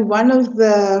think that one of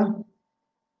the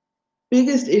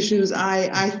biggest issues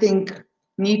I think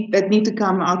need to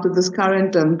come out of this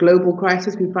current global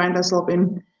crisis we find ourselves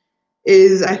in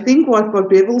is, I think, what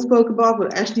Bevel spoke about,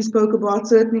 what Ashley spoke about,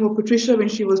 certainly what Patricia, when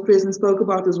she was present, spoke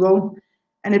about as well.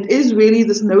 And it is really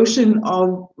this notion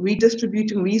of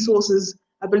redistributing resources.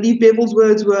 I believe Bevel's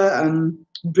words were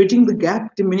bridging the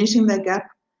gap, diminishing that gap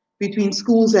between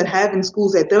schools that have and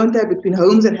schools that don't have, between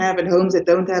homes that have and homes that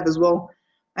don't have as well.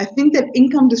 I think that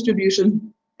income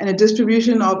distribution and a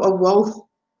distribution of wealth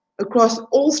across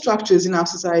all structures in our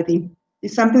society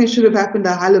is something that should have happened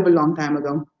a hell of a long time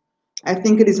ago. I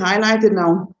think it is highlighted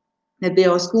now that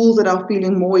there are schools that are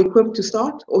feeling more equipped to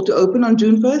start or to open on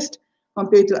June 1st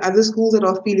compared to other schools that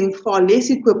are feeling far less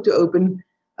equipped to open,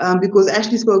 because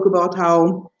Ashley spoke about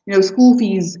how, you know, school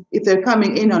fees, if they're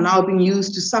coming in, are now being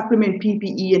used to supplement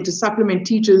PPE and to supplement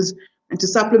teachers and to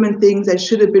supplement things that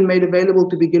should have been made available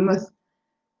to begin with.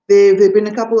 There have been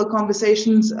a couple of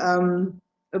conversations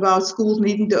about schools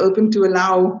needing to open to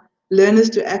allow learners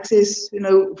to access, you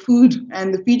know, food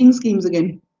and the feeding schemes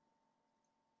again.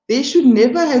 They should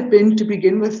never have been, to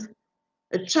begin with,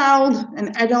 a child,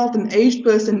 an adult, an aged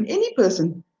person, any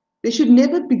person. They should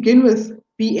never begin with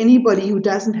be anybody who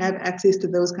doesn't have access to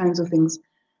those kinds of things.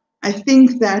 I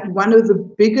think that one of the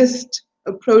biggest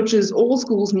approaches all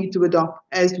schools need to adopt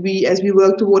as we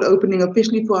work toward opening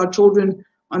officially for our children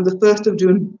on the 1st of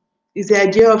June is the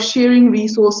idea of sharing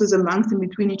resources amongst and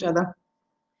between each other.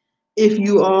 If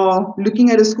you are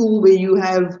looking at a school where you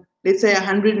have, let's say,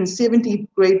 170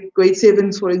 grade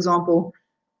 7s, for example,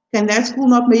 can that school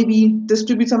not maybe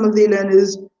distribute some of their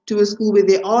learners to a school where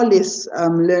there are less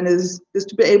learners, just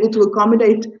to be able to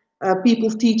accommodate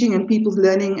people's teaching and people's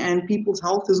learning and people's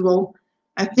health as well?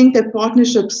 I think that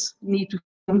partnerships need to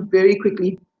form very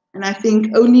quickly. And I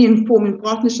think only in forming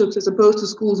partnerships, as opposed to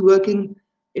schools working,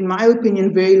 in my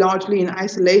opinion, very largely in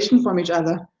isolation from each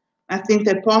other, I think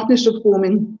that partnership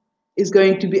forming is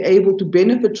going to be able to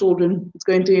benefit children. It's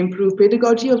going to improve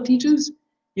pedagogy of teachers.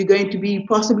 You're going to be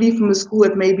possibly from a school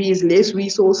that maybe is less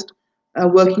resourced,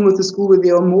 working with a school where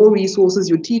there are more resources.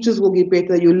 Your teachers will get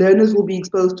better. Your learners will be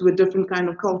exposed to a different kind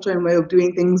of culture and way of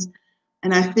doing things.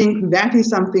 And I think that is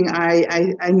something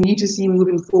I need to see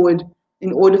moving forward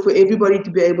in order for everybody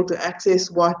to be able to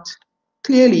access what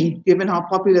clearly, given how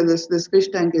popular this fish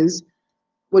tank is,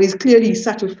 what is clearly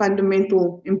such a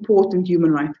fundamental, important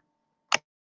human right.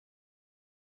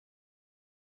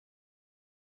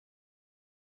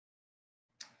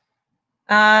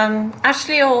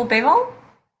 Ashley or Bevel?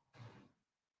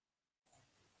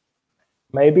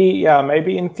 Maybe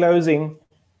in closing,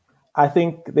 I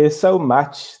think there's so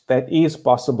much that is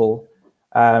possible.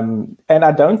 And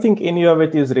I don't think any of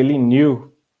it is really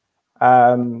new.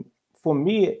 For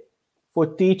me, for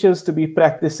teachers to be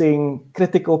practicing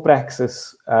critical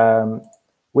praxis,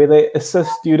 where they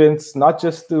assist students not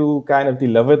just to kind of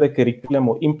deliver the curriculum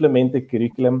or implement the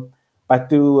curriculum, but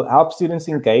to help students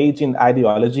engage in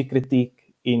ideology critique,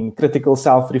 in critical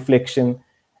self-reflection,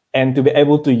 and to be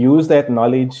able to use that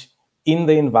knowledge in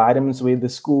the environments where the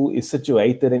school is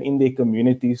situated and in their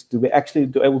communities to be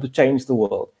able to change the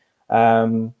world.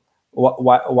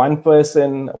 One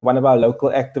person, one of our local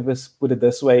activists put it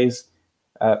this way is,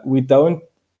 we don't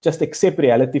just accept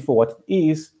reality for what it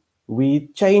is, we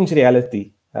change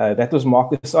reality. That was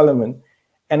Marcus Solomon.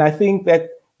 And I think that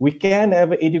we can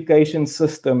have an education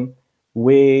system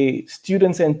where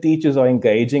students and teachers are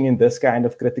engaging in this kind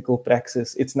of critical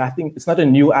praxis. It's not a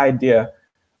new idea,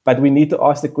 but we need to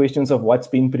ask the questions of what's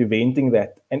been preventing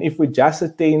that. And if we just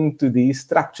attend to these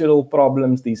structural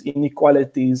problems, these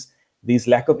inequalities, these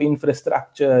lack of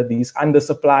infrastructure, these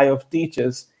undersupply of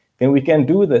teachers, then we can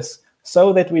do this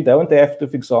so that we don't have to,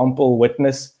 for example,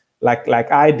 witness, like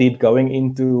I did, going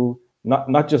into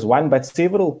not just one, but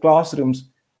several classrooms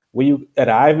where you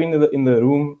arrive in the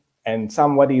room and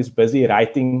somebody is busy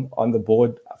writing on the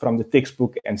board from the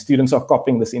textbook and students are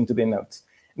copying this into their notes.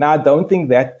 Now, I don't think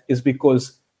that is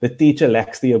because the teacher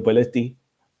lacks the ability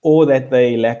or that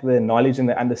they lack the knowledge and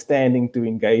the understanding to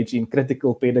engage in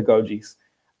critical pedagogies.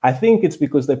 I think it's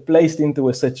because they're placed into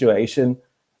a situation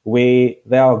where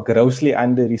they are grossly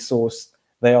under-resourced.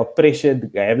 They are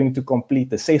pressured, having to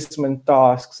complete assessment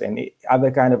tasks and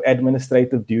other kind of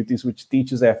administrative duties which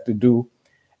teachers have to do.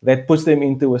 That puts them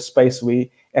into a space where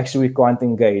actually we can't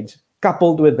engage.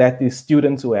 Coupled with that is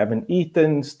students who haven't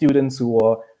eaten, students who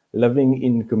are living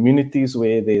in communities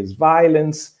where there's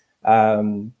violence,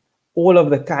 all of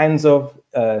the kinds of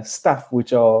stuff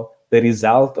which are the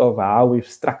result of how we've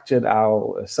structured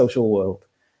our social world.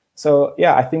 So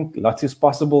yeah, I think lots is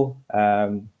possible,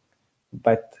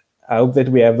 but I hope that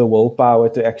we have the willpower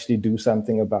to actually do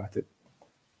something about it.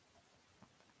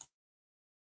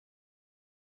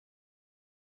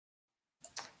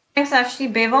 Thanks, Ashley.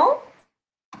 Bevel?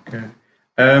 Okay.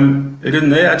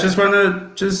 Renee, I just want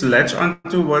to latch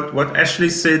onto what Ashley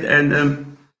said.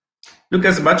 And look,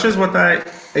 as much as what I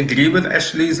agree with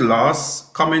Ashley's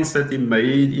last comments that he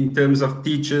made in terms of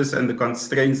teachers and the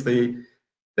constraints they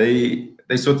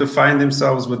sort of find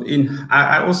themselves within,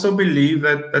 I also believe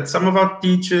that some of our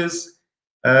teachers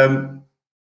don't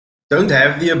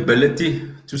have the ability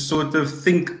to sort of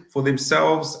think for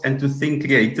themselves and to think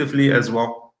creatively as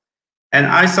well. And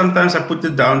I put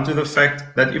it down to the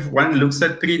fact that if one looks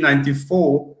at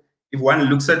pre-94, if one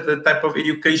looks at the type of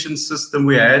education system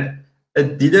we had,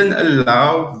 it didn't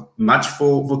allow much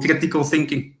for critical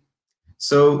thinking.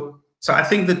 So I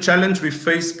think the challenge we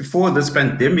faced before this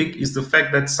pandemic is the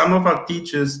fact that some of our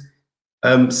teachers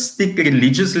stick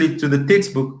religiously to the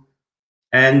textbook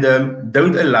and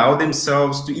don't allow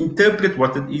themselves to interpret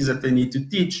what it is that they need to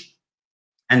teach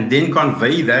and then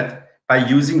convey that by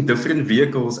using different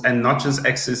vehicles and not just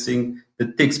accessing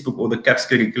the textbook or the CAPS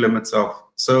curriculum itself.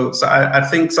 So I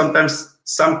think sometimes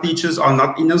some teachers are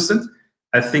not innocent.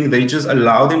 I think they just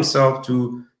allow themselves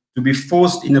to be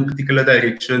forced in a particular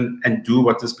direction and do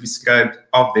what is prescribed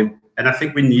of them. And I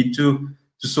think we need to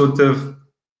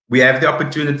we have the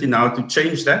opportunity now to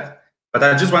change that. But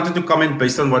I just wanted to comment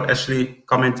based on what Ashley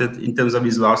commented in terms of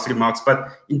his last remarks. But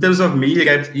in terms of me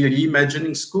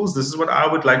reimagining schools, this is what I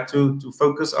would like to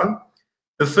focus on.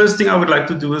 The first thing I would like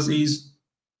to do is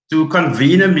to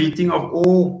convene a meeting of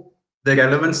all the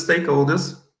relevant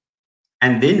stakeholders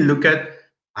and then look at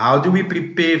how do we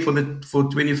prepare for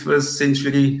 21st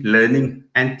century learning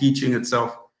and teaching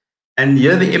itself. And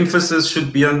here the emphasis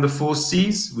should be on the 4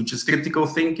 C's, which is critical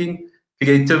thinking,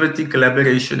 creativity,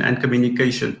 collaboration, and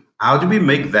communication. How do we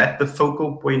make that the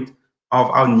focal point of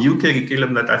our new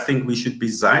curriculum that I think we should be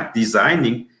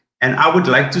designing? And I would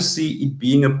like to see it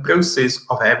being a process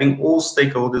of having all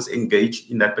stakeholders engaged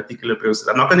in that particular process.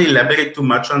 I'm not going to elaborate too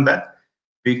much on that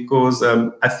because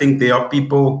I think there are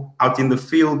people out in the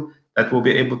field that will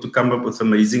be able to come up with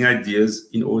amazing ideas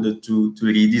in order to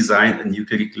redesign a new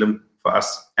curriculum for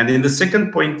us. And then the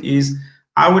second point is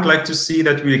I would like to see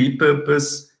that we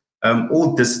repurpose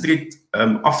all district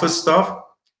office staff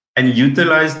and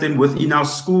utilize them within our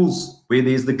schools where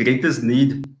there's the greatest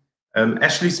need.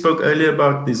 Ashley spoke earlier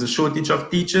about there's a shortage of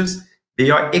teachers.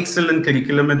 There are excellent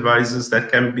curriculum advisors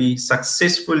that can be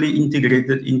successfully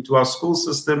integrated into our school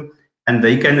system, and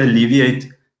they can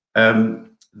alleviate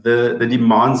the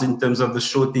demands in terms of the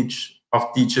shortage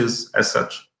of teachers as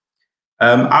such.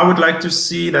 I would like to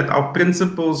see that our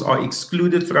principals are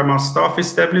excluded from our staff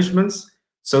establishments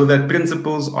so that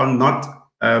principals are not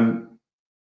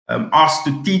asked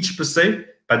to teach per se,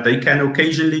 but they can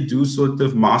occasionally do sort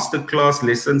of masterclass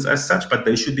lessons as such, but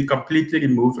they should be completely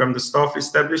removed from the staff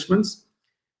establishments.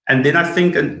 And then I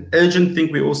think an urgent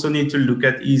thing we also need to look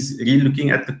at is re-looking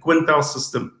at the quintile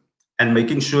system and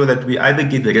making sure that we either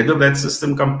get rid of that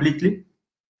system completely,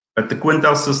 but the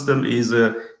quintile system is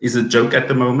a joke at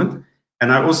the moment.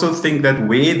 And I also think that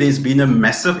where there's been a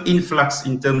massive influx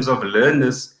in terms of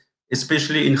learners,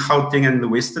 especially in Gauteng and the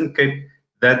Western Cape,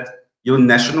 that your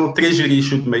national treasury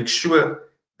should make sure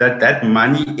that that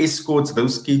money escorts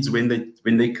those kids when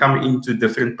they come into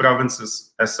different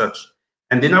provinces as such.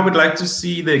 And then I would like to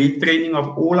see the retraining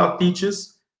of all our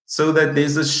teachers so that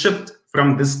there's a shift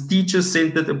from this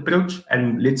teacher-centered approach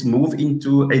and let's move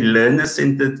into a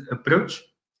learner-centered approach.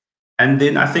 And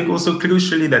then I think also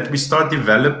crucially that we start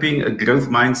developing a growth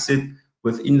mindset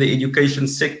within the education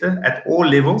sector at all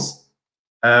levels.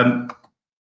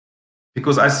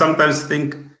 Because I sometimes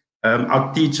think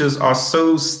our teachers are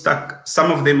so stuck,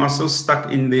 some of them are so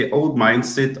stuck in their old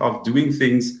mindset of doing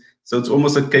things. So it's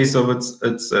almost a case of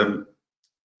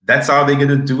that's how they're going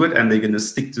to do it and they're going to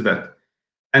stick to that.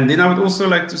 And then I would also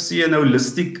like to see an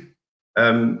holistic,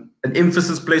 an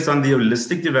emphasis placed on the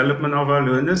holistic development of our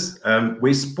learners,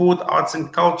 where sport, arts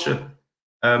and culture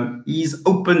is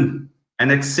open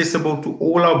and accessible to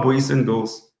all our boys and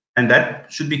girls. And that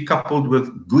should be coupled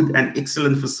with good and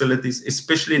excellent facilities,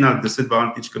 especially in our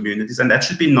disadvantaged communities. And that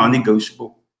should be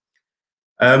non-negotiable.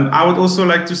 I would also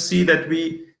like to see that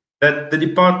we that the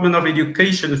Department of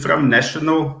Education, from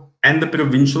national and the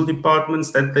provincial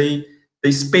departments, that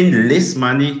they spend less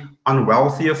money on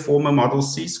wealthier former Model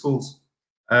C schools,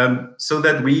 so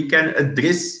that we can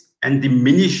address and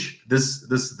diminish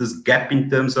this gap in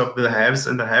terms of the haves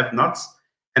and the have-nots.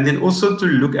 And then also to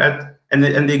look at, and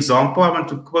the example I want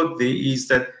to quote there is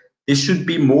that there should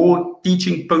be more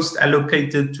teaching posts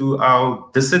allocated to our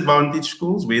disadvantaged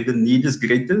schools where the need is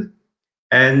greater.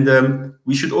 And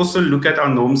we should also look at our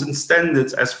norms and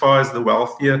standards as far as the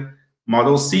wealthier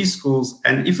Model C schools.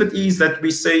 And if it is that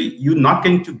we say you're not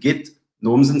going to get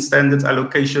norms and standards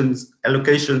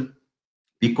allocation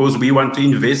because we want to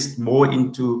invest more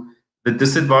into the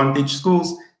disadvantaged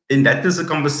schools, then that is a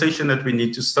conversation that we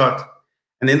need to start.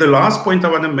 And then the last point I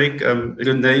want to make,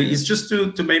 Renee, is just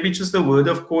to maybe just a word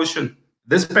of caution.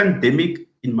 This pandemic,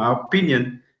 in my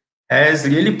opinion, has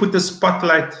really put a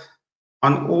spotlight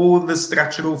on all the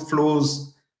structural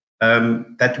flaws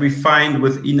that we find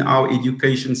within our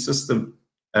education system.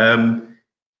 And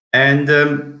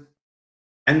the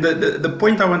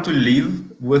point I want to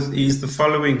leave with is the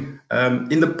following.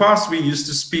 In the past, we used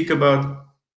to speak about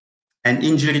an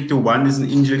injury to one is an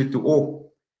injury to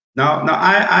all. Now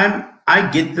I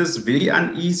get this very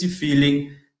uneasy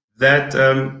feeling that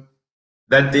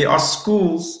that there are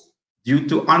schools, due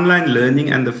to online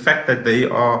learning and the fact that they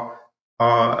are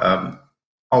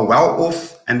well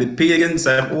off and the parents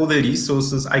have all the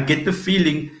resources. I get the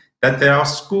feeling that there are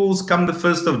schools come the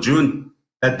 1st of June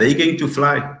that they're going to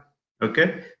fly,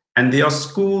 okay? And there are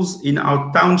schools in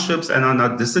our townships and on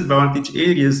our disadvantaged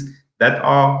areas that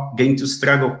are going to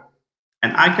struggle.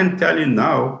 And I can tell you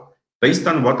now, based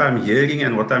on what I'm hearing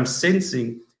and what I'm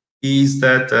sensing, is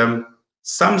that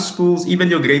some schools, even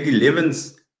your grade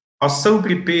 11s, are so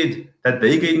prepared that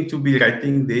they're going to be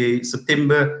writing their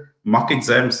September mock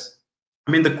exams.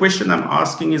 I mean, the question I'm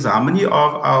asking is how many of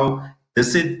our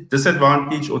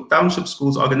disadvantaged or township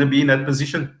schools are going to be in that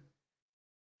position?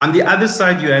 On the other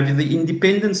side, you have the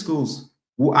independent schools,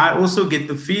 who I also get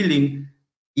the feeling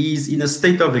is in a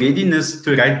state of readiness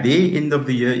to write their end of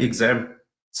the year exam.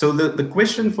 So the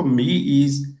question for me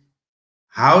is,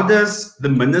 how does the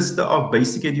Minister of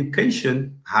Basic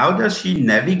Education, how does she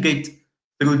navigate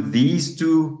through these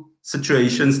two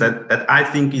situations that I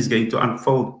think is going to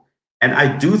unfold? And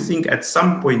I do think at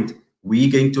some point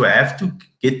we're going to have to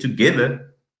get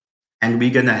together and we're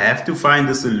going to have to find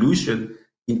a solution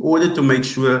in order to make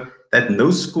sure that no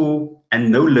school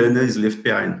and no learner is left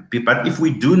behind. But if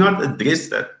we do not address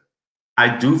that,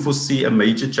 I do foresee a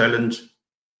major challenge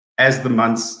as the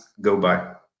months go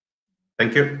by.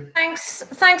 Thank you.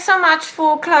 Thanks so much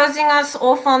for closing us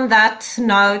off on that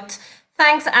note.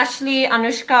 Thanks, Ashley,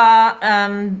 Anushka,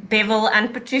 Bevel,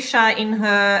 and Patricia in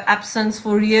her absence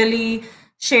for really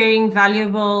sharing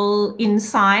valuable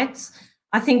insights.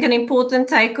 I think an important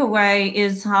takeaway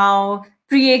is how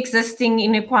pre-existing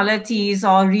inequalities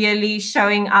are really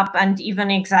showing up and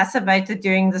even exacerbated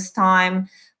during this time,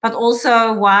 but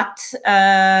also what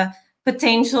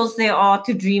potentials there are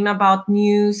to dream about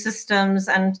new systems.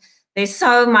 And there's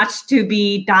so much to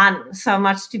be done, so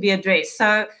much to be addressed.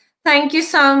 So thank you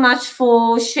so much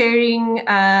for sharing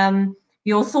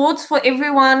your thoughts. For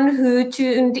everyone who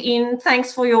tuned in,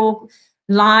 thanks for your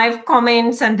live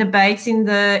comments and debates in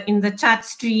the chat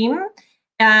stream.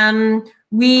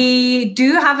 We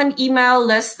do have an email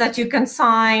list that you can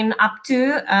sign up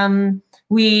to.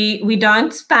 We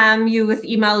don't spam you with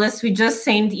email lists. We just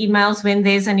send emails when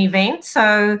there's an event.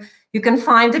 So you can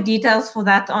find the details for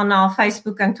that on our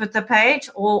Facebook and Twitter page,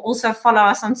 or also follow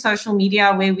us on social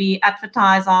media where we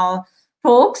advertise our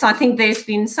talks. I think there's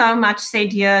been so much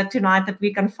said here tonight that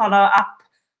we can follow up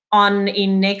on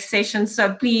in next session.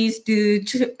 So please do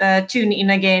tune in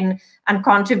again and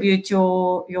contribute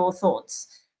your thoughts.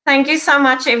 Thank you so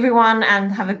much, everyone,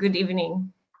 and have a good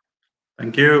evening.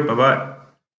 Thank you. Bye-bye.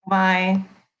 Bye.